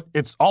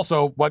it's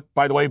also what,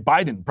 by the way,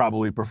 Biden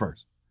probably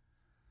prefers.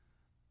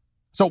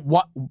 So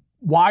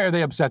why are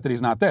they upset that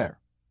he's not there?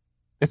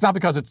 It's not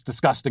because it's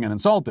disgusting and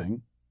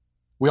insulting.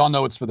 We all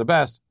know it's for the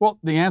best. Well,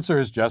 the answer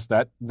is just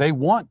that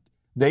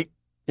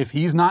if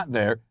he's not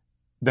there,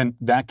 then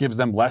that gives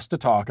them less to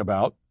talk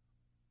about,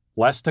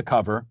 less to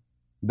cover.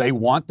 They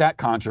want that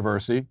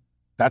controversy.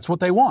 That's what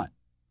they want.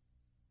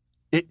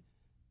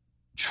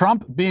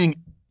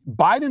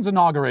 Biden's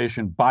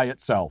inauguration by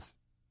itself,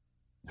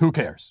 who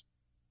cares?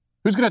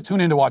 Who's going to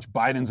tune in to watch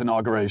Biden's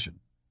inauguration?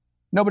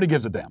 Nobody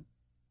gives a damn.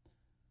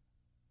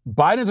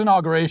 Biden's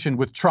inauguration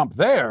with Trump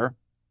there,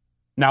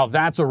 now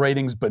that's a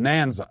ratings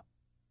bonanza.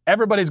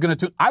 Everybody's going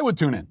to I would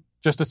tune in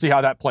just to see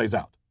how that plays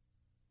out.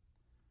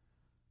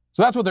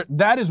 So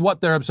that is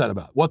what they're upset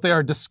about. What they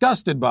are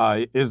disgusted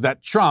by is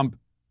that Trump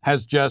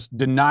has just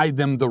denied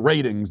them the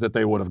ratings that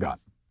they would have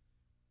gotten.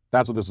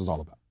 That's what this is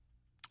all about.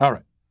 All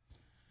right.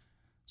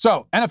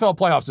 So NFL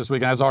playoffs this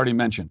weekend, as already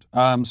mentioned.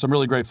 Some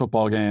really great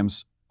football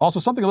games. Also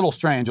something a little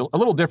strange, a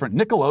little different.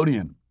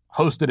 Nickelodeon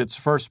hosted its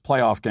first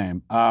playoff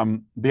game.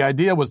 The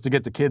idea was to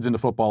get the kids into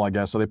football, I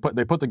guess. So they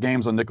put the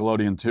games on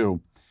Nickelodeon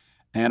too,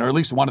 or at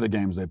least one of the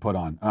games they put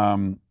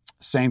on.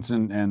 Saints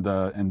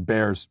and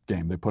Bears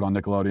game they put on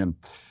Nickelodeon.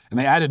 And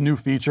they added new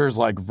features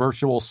like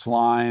virtual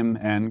slime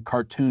and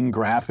cartoon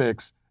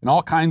graphics and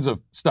all kinds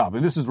of stuff.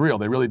 And this is real.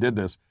 They really did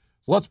this.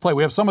 So let's play.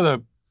 We have some of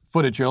the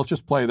footage here. Let's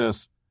just play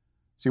this.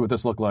 See what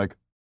this looked like.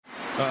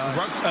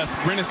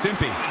 Ren and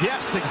Stimpy.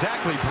 Yes,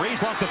 exactly.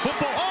 Breeze lost the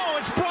football. Oh,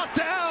 it's brought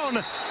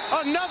down.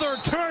 Another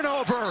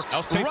turnover. That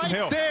was Taysom right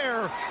Hill.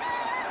 There.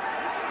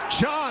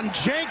 John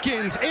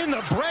Jenkins in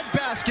the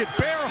breadbasket.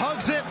 Bear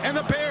hugs it, and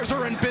the Bears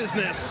are in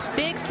business.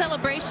 Big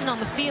celebration on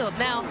the field.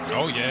 Now,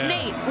 oh yeah,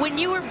 Nate, when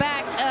you were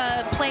back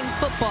playing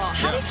football,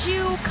 how did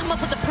you come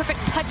up with the perfect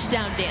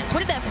touchdown dance?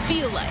 What did that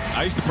feel like?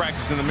 I used to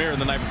practice in the mirror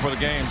the night before the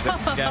games,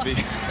 Gabby.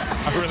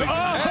 I really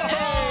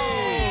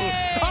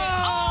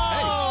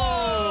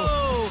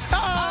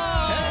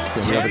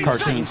We have the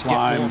cartoon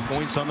slime.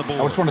 I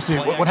just want to see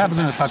what happens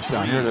in the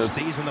touchdown. Here it is.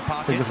 I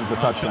think this is the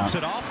touchdown.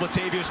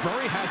 Latavius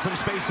Murray has some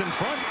space in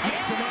front.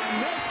 Makes a man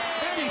miss,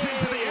 and he's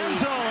into the end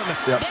zone.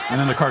 Yep, and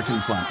then the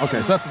cartoon slime.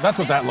 Okay, so that's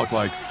what that looked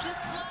like.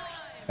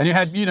 And you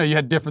had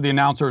different. The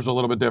announcers were a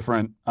little bit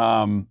different.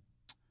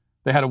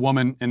 They had a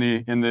woman in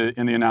the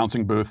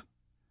announcing booth.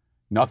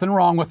 Nothing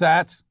wrong with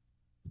that.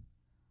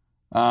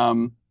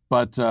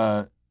 But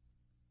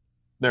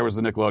there was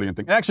the Nickelodeon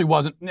thing. It actually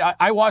wasn't.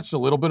 I watched a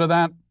little bit of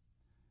that.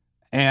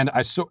 And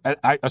I sort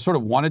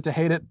of wanted to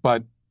hate it,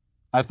 but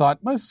I thought,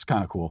 well, this is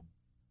kind of cool.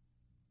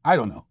 I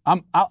don't know.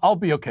 I'll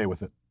be okay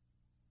with it.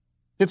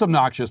 It's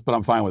obnoxious, but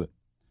I'm fine with it.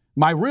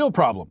 My real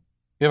problem,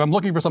 if I'm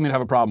looking for something to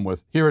have a problem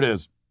with, here it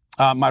is.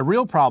 My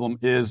real problem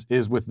is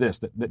with this,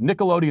 that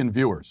Nickelodeon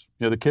viewers,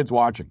 the kids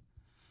watching,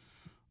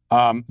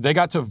 they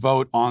got to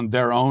vote on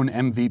their own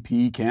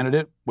MVP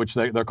candidate, which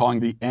they're calling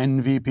the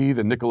NVP,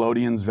 the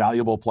Nickelodeon's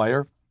valuable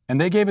player. And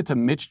they gave it to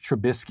Mitch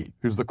Trubisky,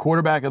 who's the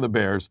quarterback of the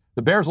Bears.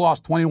 The Bears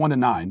lost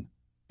 21-9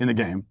 in the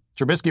game.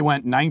 Trubisky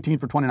went 19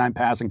 for 29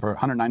 passing for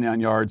 199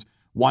 yards,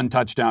 1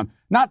 touchdown.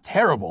 Not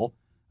terrible,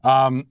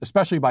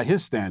 especially by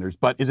his standards,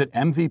 but is it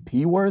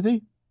MVP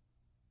worthy?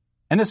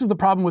 And this is the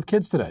problem with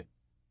kids today.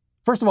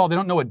 First of all, they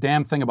don't know a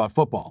damn thing about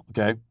football,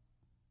 okay?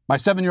 My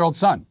 7-year-old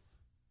son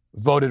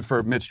voted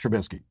for Mitch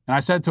Trubisky. And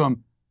I said to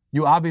him,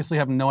 you obviously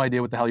have no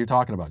idea what the hell you're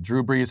talking about.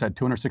 Drew Brees had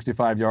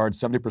 265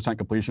 yards, 70%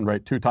 completion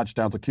rate, 2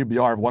 touchdowns, a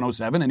QBR of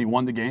 107, and he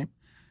won the game.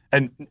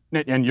 And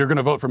you're going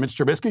to vote for Mitch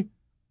Trubisky?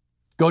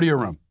 Go to your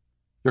room.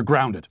 You're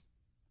grounded.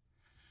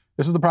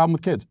 This is the problem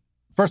with kids.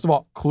 First of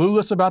all,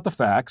 clueless about the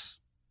facts.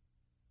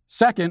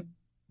 Second,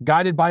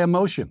 guided by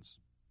emotions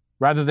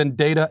rather than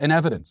data and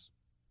evidence.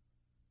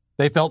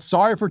 They felt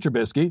sorry for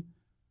Trubisky,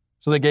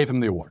 so they gave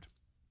him the award.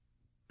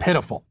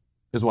 Pitiful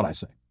is what I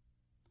say.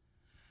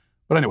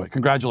 But anyway,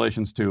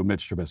 congratulations to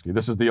Mitch Trubisky.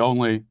 This is the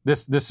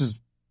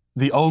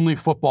only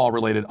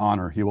football-related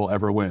honor he will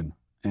ever win.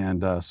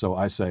 And so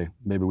I say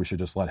maybe we should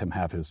just let him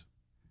have his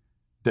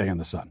day in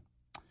the sun.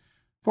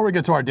 Before we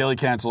get to our daily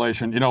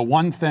cancellation,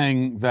 one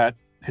thing that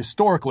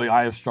historically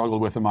I have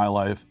struggled with in my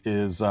life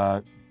is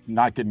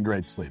not getting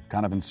great sleep,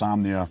 kind of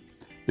insomnia,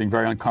 being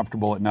very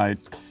uncomfortable at night.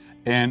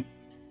 And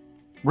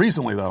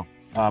recently, though,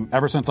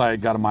 ever since I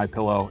got a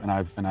MyPillow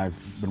and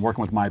I've been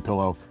working with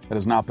MyPillow, that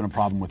has not been a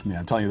problem with me.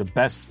 I'm telling you, the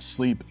best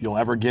sleep you'll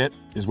ever get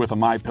is with a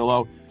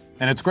MyPillow,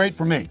 and it's great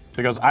for me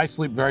because I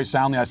sleep very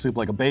soundly. I sleep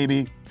like a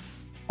baby.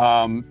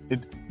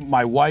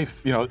 My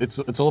wife, it's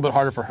a little bit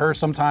harder for her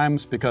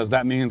sometimes because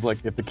that means like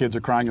if the kids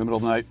are crying in the middle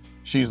of the night,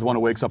 she's the one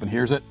who wakes up and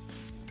hears it.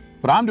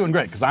 But I'm doing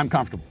great because I'm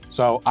comfortable,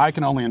 so I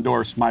can only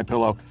endorse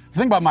MyPillow. The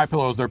thing about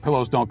MyPillow is their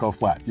pillows don't go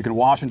flat. You can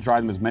wash and dry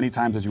them as many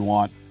times as you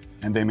want,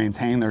 and they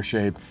maintain their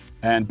shape.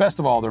 And best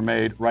of all, they're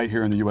made right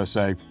here in the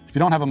USA. If you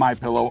don't have a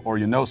MyPillow or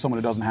you know someone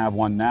who doesn't have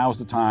one, now's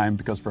the time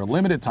because for a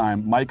limited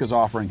time, Mike is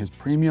offering his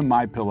premium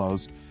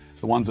MyPillows,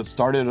 the ones that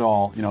started it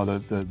all,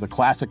 the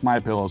classic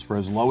MyPillows for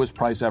as low as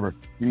price ever.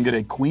 You can get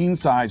a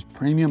queen-size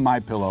premium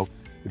MyPillow,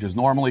 which is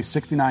normally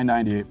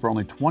 $69.98 for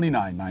only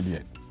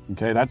 $29.98.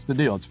 Okay, that's the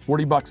deal. It's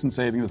 $40 in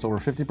savings. It's over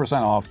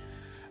 50% off.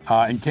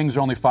 And Kings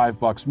are only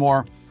 $5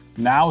 more.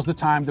 Now's the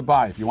time to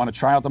buy. If you want to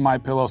try out the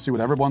MyPillow, see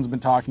what everyone's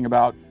been talking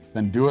about,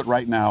 then do it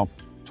right now.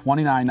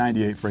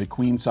 $29.98 for a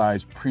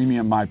queen-size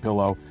premium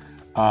MyPillow.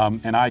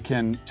 And I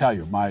can tell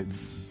you,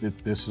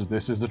 this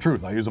is the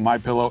truth. I use a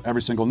MyPillow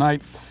every single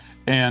night.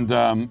 And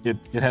it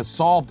has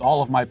solved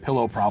all of my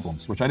pillow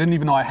problems, which I didn't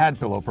even know I had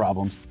pillow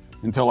problems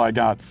until I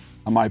got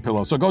a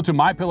MyPillow. So go to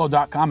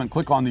MyPillow.com and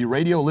click on the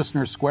Radio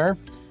Listener Square.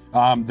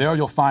 There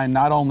you'll find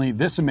not only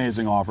this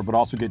amazing offer, but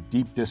also get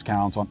deep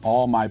discounts on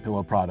all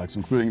MyPillow products,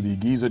 including the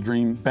Giza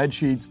Dream bed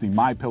sheets, the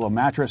MyPillow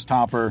mattress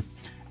topper,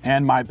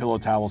 and MyPillow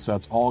towel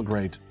sets, all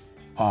great.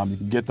 You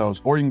can get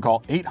those, or you can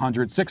call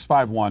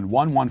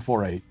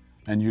 800-651-1148.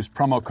 and use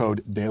promo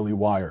code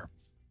DailyWire.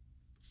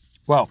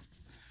 Well,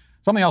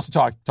 something else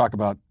to talk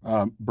about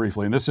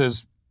briefly, and this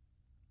is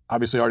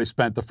obviously already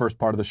spent the first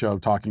part of the show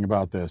talking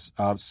about this,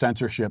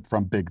 censorship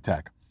from big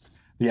tech.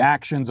 The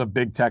actions of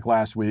big tech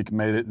last week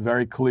made it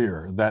very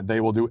clear that they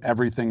will do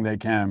everything they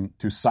can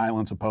to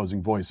silence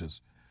opposing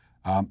voices.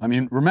 I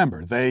mean,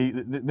 remember,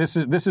 this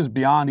is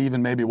beyond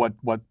even maybe what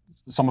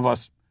some of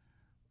us.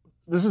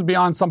 This is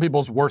beyond some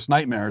people's worst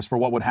nightmares for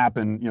what would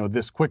happen,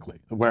 this quickly,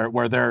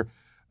 where they're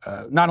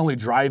not only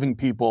driving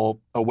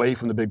people away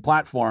from the big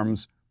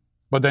platforms,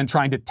 but then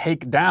trying to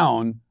take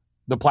down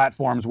the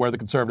platforms where the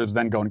conservatives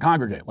then go and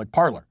congregate, like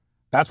Parler.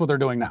 That's what they're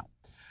doing now.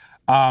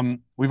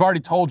 We've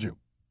already told you.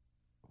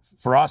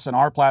 For us and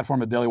our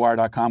platform at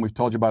dailywire.com, we've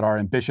told you about our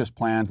ambitious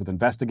plans with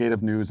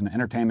investigative news and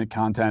entertainment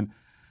content.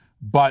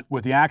 But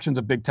with the actions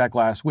of big tech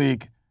last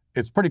week,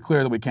 it's pretty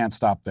clear that we can't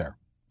stop there.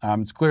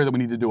 It's clear that we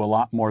need to do a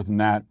lot more than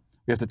that.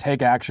 We have to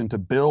take action to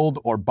build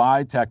or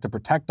buy tech to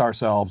protect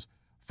ourselves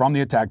from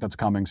the attack that's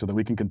coming so that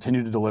we can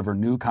continue to deliver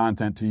new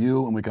content to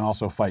you, and we can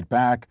also fight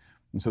back,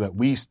 and so that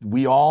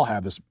we all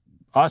have this,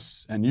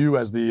 us and you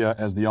as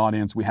the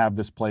audience, we have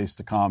this place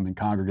to come and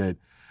congregate.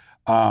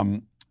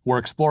 We're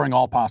exploring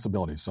all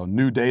possibilities. So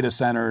new data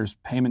centers,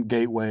 payment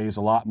gateways,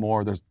 a lot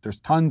more. There's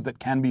tons that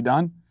can be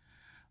done.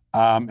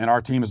 And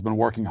our team has been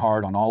working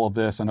hard on all of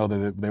this. I know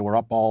that they were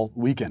up all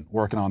weekend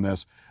working on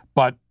this,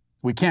 but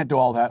we can't do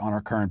all that on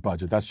our current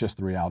budget. That's just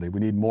the reality.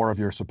 We need more of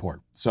your support.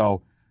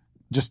 So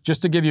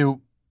just to give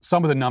you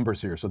some of the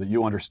numbers here so that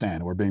you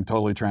understand, we're being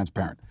totally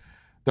transparent.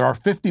 There are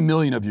 50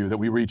 million of you that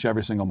we reach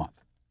every single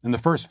month. In the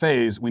first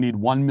phase, we need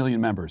 1 million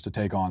members to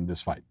take on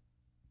this fight.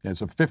 Okay,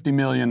 so 50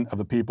 million of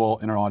the people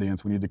in our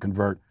audience, we need to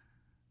convert,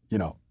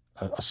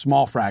 a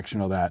small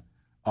fraction of that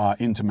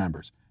into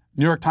members.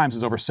 New York Times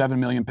has over 7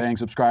 million paying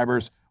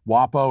subscribers.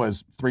 WAPO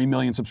has 3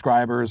 million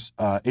subscribers.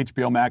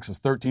 HBO Max has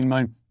 13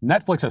 million.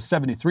 Netflix has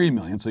 73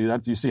 million, so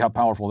you see how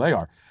powerful they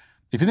are.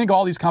 If you think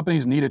all these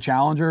companies need a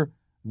challenger,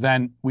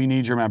 then we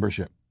need your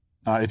membership.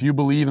 If you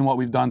believe in what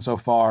we've done so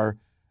far,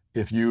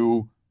 if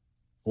you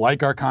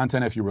like our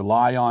content, if you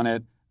rely on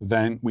it,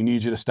 then we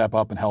need you to step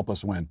up and help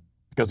us win.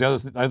 Because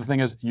the other thing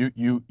is,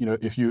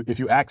 if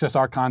you access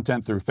our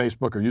content through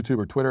Facebook or YouTube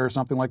or Twitter or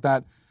something like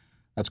that,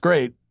 that's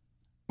great.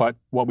 But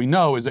what we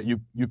know is that you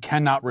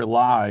cannot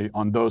rely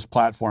on those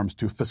platforms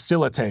to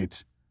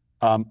facilitate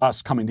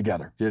us coming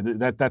together.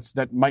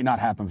 That might not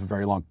happen for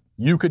very long.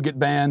 You could get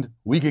banned.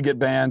 We could get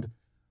banned.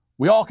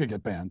 We all could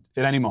get banned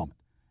at any moment.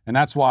 And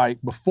that's why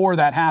before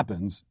that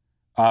happens,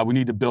 we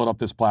need to build up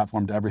this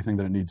platform to everything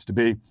that it needs to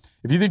be.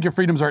 If you think your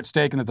freedoms are at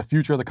stake and that the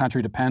future of the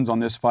country depends on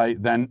this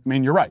fight, then,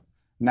 you're right.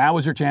 Now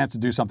is your chance to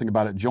do something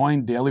about it.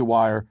 Join Daily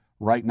Wire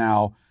right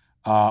now.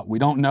 We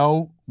don't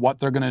know what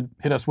they're going to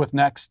hit us with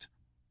next.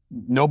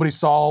 Nobody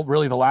saw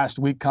really the last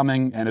week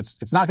coming, and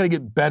it's not going to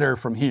get better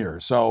from here.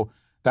 So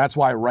that's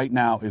why right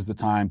now is the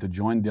time to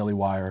join Daily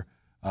Wire,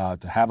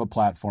 to have a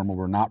platform where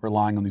we're not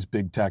relying on these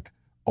big tech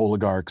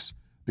oligarchs.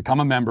 Become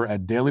a member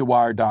at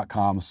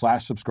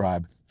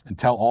dailywire.com/subscribe and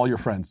tell all your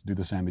friends to do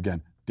the same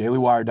again.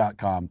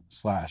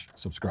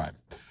 dailywire.com/subscribe.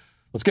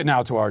 Let's get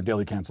now to our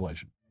daily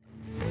cancellation.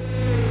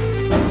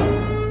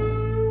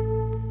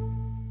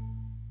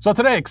 So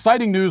today,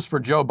 exciting news for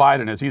Joe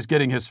Biden as he's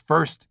getting his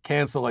first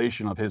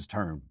cancellation of his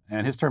term.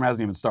 And his term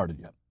hasn't even started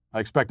yet. I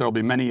expect there will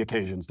be many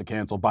occasions to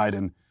cancel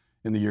Biden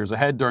in the years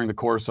ahead during the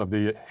course of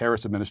the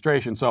Harris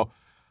administration. So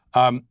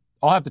I'll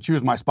have to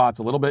choose my spots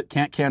a little bit.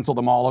 Can't cancel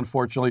them all,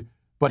 unfortunately.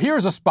 But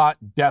here's a spot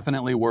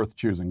definitely worth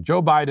choosing.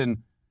 Joe Biden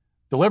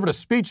delivered a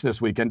speech this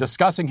weekend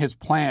discussing his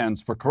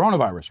plans for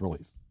coronavirus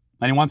relief.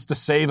 And he wants to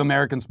save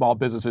American small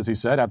businesses, he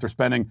said, he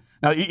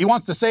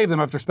wants to save them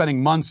after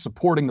spending months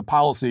supporting the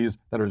policies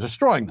that are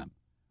destroying them.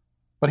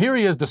 But here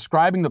he is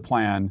describing the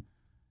plan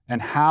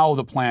and how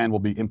the plan will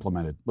be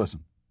implemented.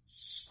 Listen.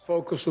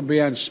 Focus will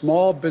be on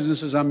small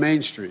businesses on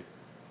Main Street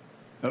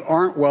that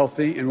aren't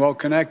wealthy and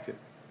well-connected,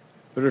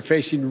 that are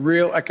facing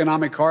real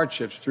economic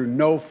hardships through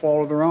no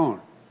fault of their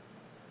own.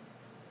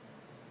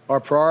 Our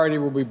priority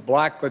will be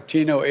Black,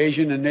 Latino,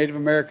 Asian, and Native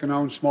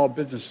American-owned small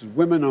businesses,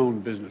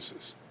 women-owned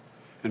businesses.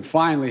 And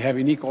finally,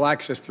 having equal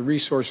access to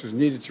resources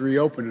needed to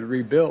reopen and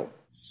rebuild.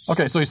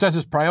 Okay, so he says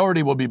his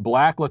priority will be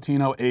Black,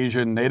 Latino,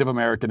 Asian, Native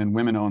American, and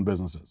women-owned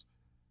businesses.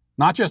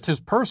 Not just his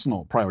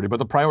personal priority, but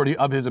the priority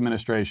of his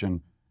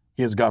administration,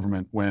 his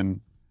government,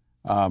 when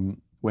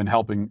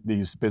helping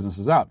these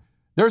businesses out.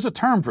 There's a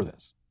term for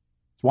this.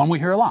 It's one we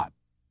hear a lot.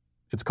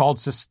 It's called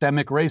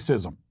systemic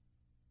racism.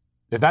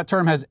 If that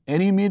term has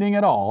any meaning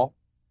at all,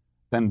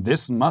 then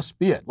this must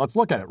be it. Let's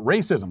look at it.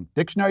 Racism,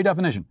 dictionary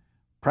definition.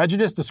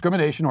 Prejudice,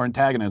 discrimination, or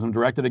antagonism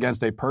directed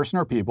against a person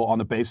or people on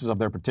the basis of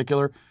their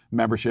particular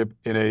membership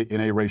in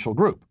a racial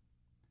group.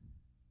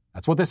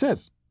 That's what this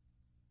is.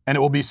 And it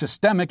will be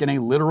systemic in a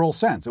literal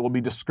sense. It will be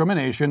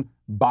discrimination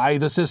by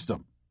the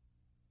system.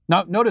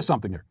 Now, notice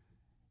something here.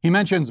 He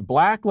mentions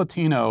Black,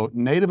 Latino,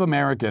 Native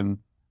American,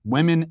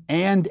 women,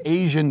 and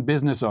Asian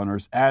business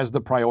owners as the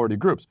priority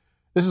groups.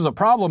 This is a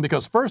problem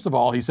because, first of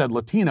all, he said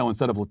Latino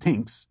instead of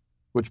Latinx,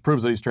 which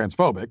proves that he's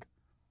transphobic.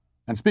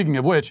 And speaking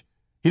of which,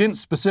 He didn't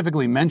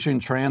specifically mention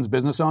trans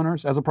business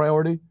owners as a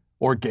priority,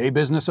 or gay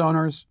business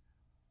owners,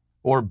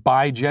 or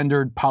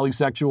bi-gendered,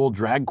 polysexual,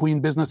 drag queen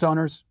business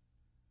owners,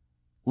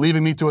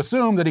 leaving me to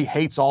assume that he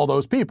hates all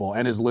those people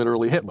and is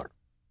literally Hitler.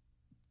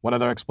 What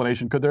other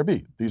explanation could there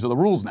be? These are the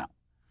rules now.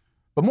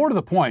 But more to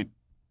the point,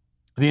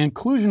 the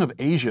inclusion of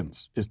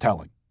Asians is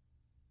telling,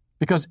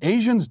 because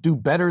Asians do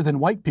better than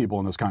white people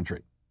in this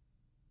country,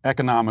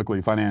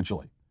 economically,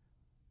 financially.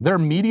 Their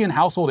median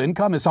household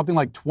income is something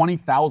like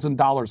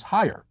 $20,000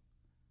 higher.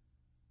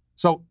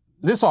 So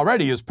this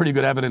already is pretty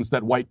good evidence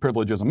that white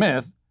privilege is a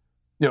myth.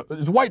 You know,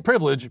 it's white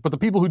privilege, but the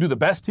people who do the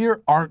best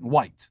here aren't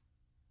white.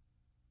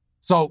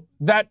 So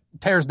that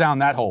tears down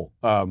that whole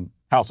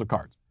house of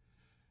cards.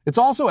 It's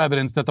also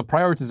evidence that the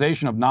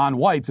prioritization of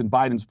non-whites in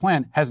Biden's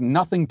plan has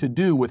nothing to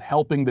do with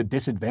helping the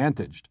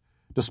disadvantaged,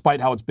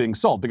 despite how it's being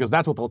sold, because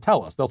that's what they'll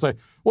tell us. They'll say,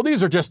 well,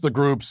 these are just the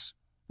groups.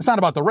 It's not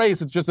about the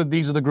race. It's just that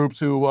these are the groups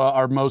who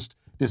are most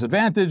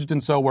disadvantaged,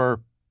 and so we're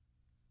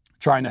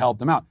trying to help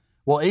them out.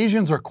 Well,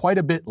 Asians are quite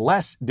a bit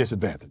less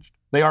disadvantaged.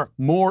 They are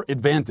more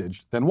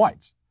advantaged than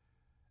whites.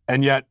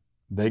 And yet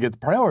they get the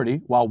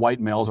priority while white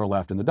males are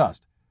left in the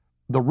dust.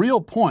 The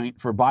real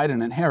point for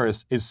Biden and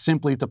Harris is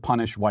simply to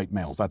punish white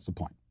males. That's the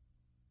point.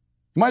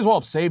 He might as well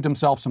have saved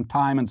himself some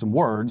time and some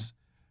words,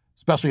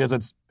 especially as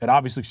it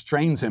obviously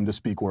strains him to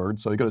speak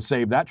words, so he could have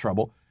saved that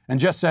trouble, and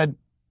just said,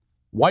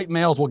 white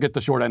males will get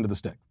the short end of the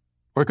stick.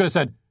 Or he could have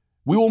said,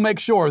 we will make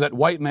sure that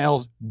white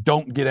males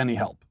don't get any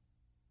help.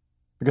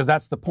 Because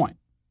that's the point.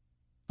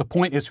 The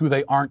point is who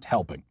they aren't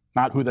helping,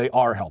 not who they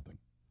are helping.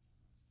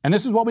 And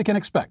this is what we can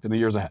expect in the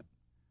years ahead.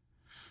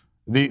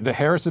 The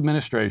Harris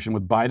administration,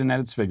 with Biden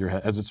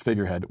as its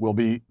figurehead, will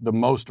be the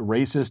most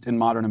racist in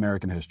modern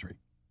American history.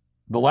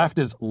 The left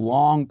is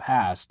long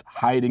past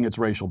hiding its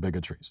racial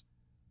bigotries.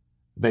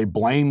 They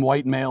blame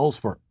white males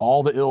for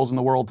all the ills in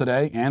the world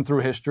today and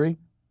through history,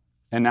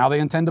 and now they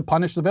intend to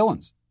punish the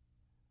villains.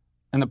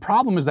 And the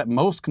problem is that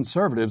most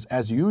conservatives,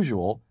 as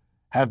usual,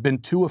 have been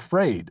too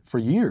afraid for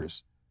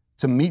years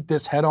to meet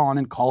this head on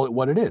and call it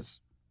what it is.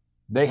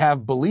 They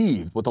have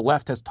believed what the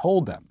left has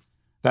told them,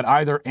 that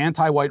either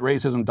anti-white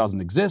racism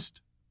doesn't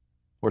exist,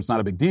 or it's not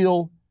a big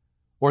deal,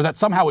 or that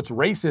somehow it's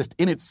racist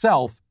in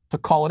itself to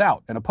call it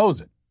out and oppose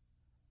it.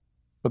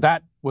 But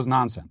that was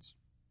nonsense.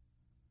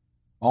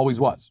 Always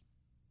was.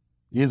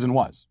 Is and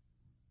was.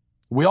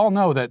 We all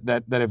know that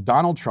if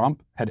Donald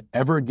Trump had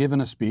ever given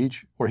a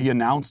speech where he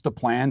announced a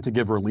plan to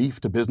give relief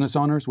to business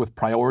owners with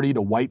priority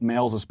to white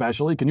males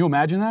especially, can you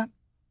imagine that?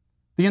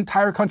 The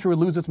entire country would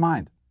lose its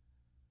mind.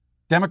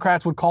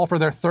 Democrats would call for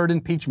their third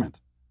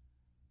impeachment.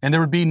 And there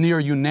would be near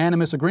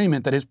unanimous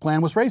agreement that his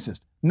plan was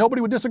racist.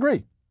 Nobody would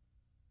disagree.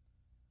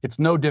 It's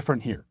no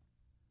different here.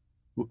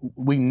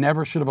 We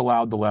never should have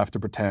allowed the left to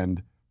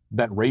pretend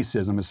that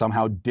racism is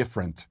somehow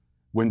different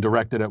when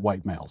directed at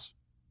white males.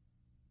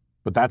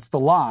 But that's the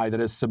lie that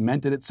has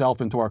cemented itself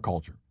into our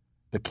culture,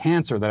 the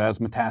cancer that has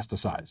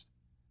metastasized.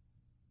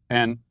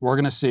 And we're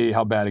going to see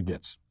how bad it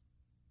gets,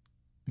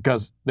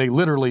 because they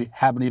literally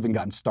haven't even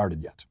gotten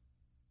started yet.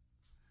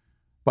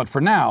 But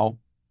for now,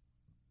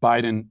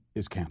 Biden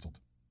is canceled.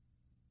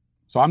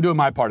 So I'm doing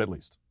my part at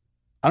least.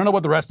 I don't know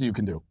what the rest of you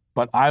can do,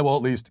 but I will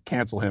at least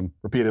cancel him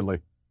repeatedly.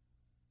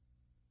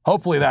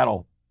 Hopefully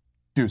that'll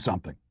do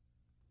something.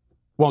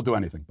 Won't do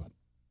anything, but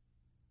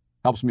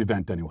helps me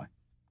vent anyway.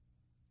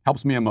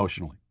 Helps me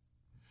emotionally.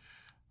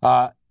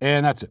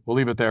 And that's it. We'll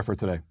leave it there for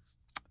today.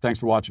 Thanks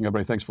for watching,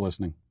 everybody. Thanks for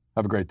listening.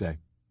 Have a great day.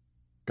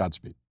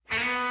 Godspeed.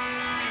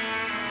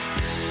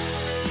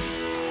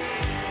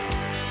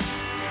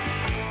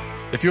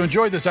 If you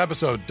enjoyed this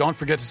episode, don't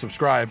forget to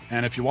subscribe.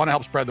 And if you want to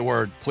help spread the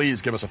word,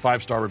 please give us a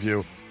 5-star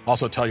review.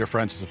 Also, tell your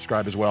friends to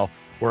subscribe as well.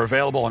 We're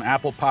available on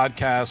Apple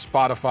Podcasts,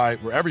 Spotify,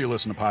 wherever you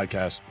listen to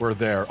podcasts. We're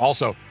there.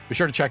 Also, be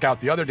sure to check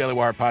out the other Daily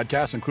Wire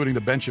podcasts, including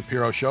The Ben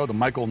Shapiro Show, The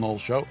Michael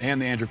Knowles Show,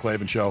 and The Andrew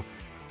Klavan Show.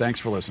 Thanks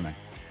for listening.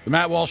 The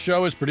Matt Walsh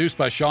Show is produced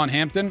by Sean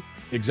Hampton,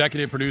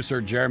 executive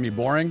producer Jeremy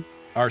Boring.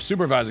 Our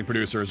supervising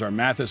producers are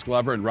Mathis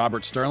Glover and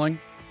Robert Sterling.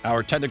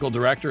 Our technical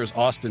director is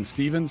Austin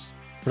Stevens.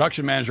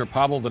 Production manager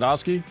Pavel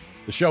Vodosky.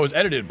 The show is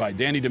edited by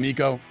Danny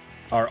D'Amico.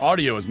 Our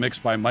audio is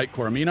mixed by Mike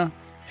Coromina.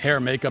 Hair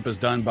and makeup is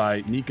done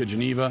by Nika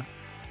Geneva.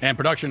 And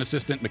production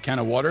assistant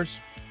McKenna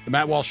Waters. The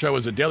Matt Walsh Show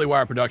is a Daily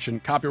Wire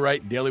production.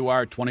 Copyright Daily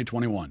Wire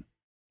 2021.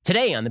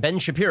 Today on The Ben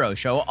Shapiro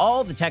Show,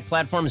 all the tech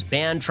platforms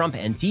banned Trump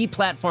and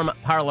deplatform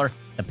Parler.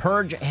 The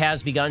purge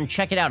has begun.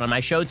 Check it out on my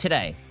show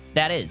today.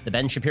 That is The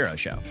Ben Shapiro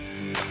Show.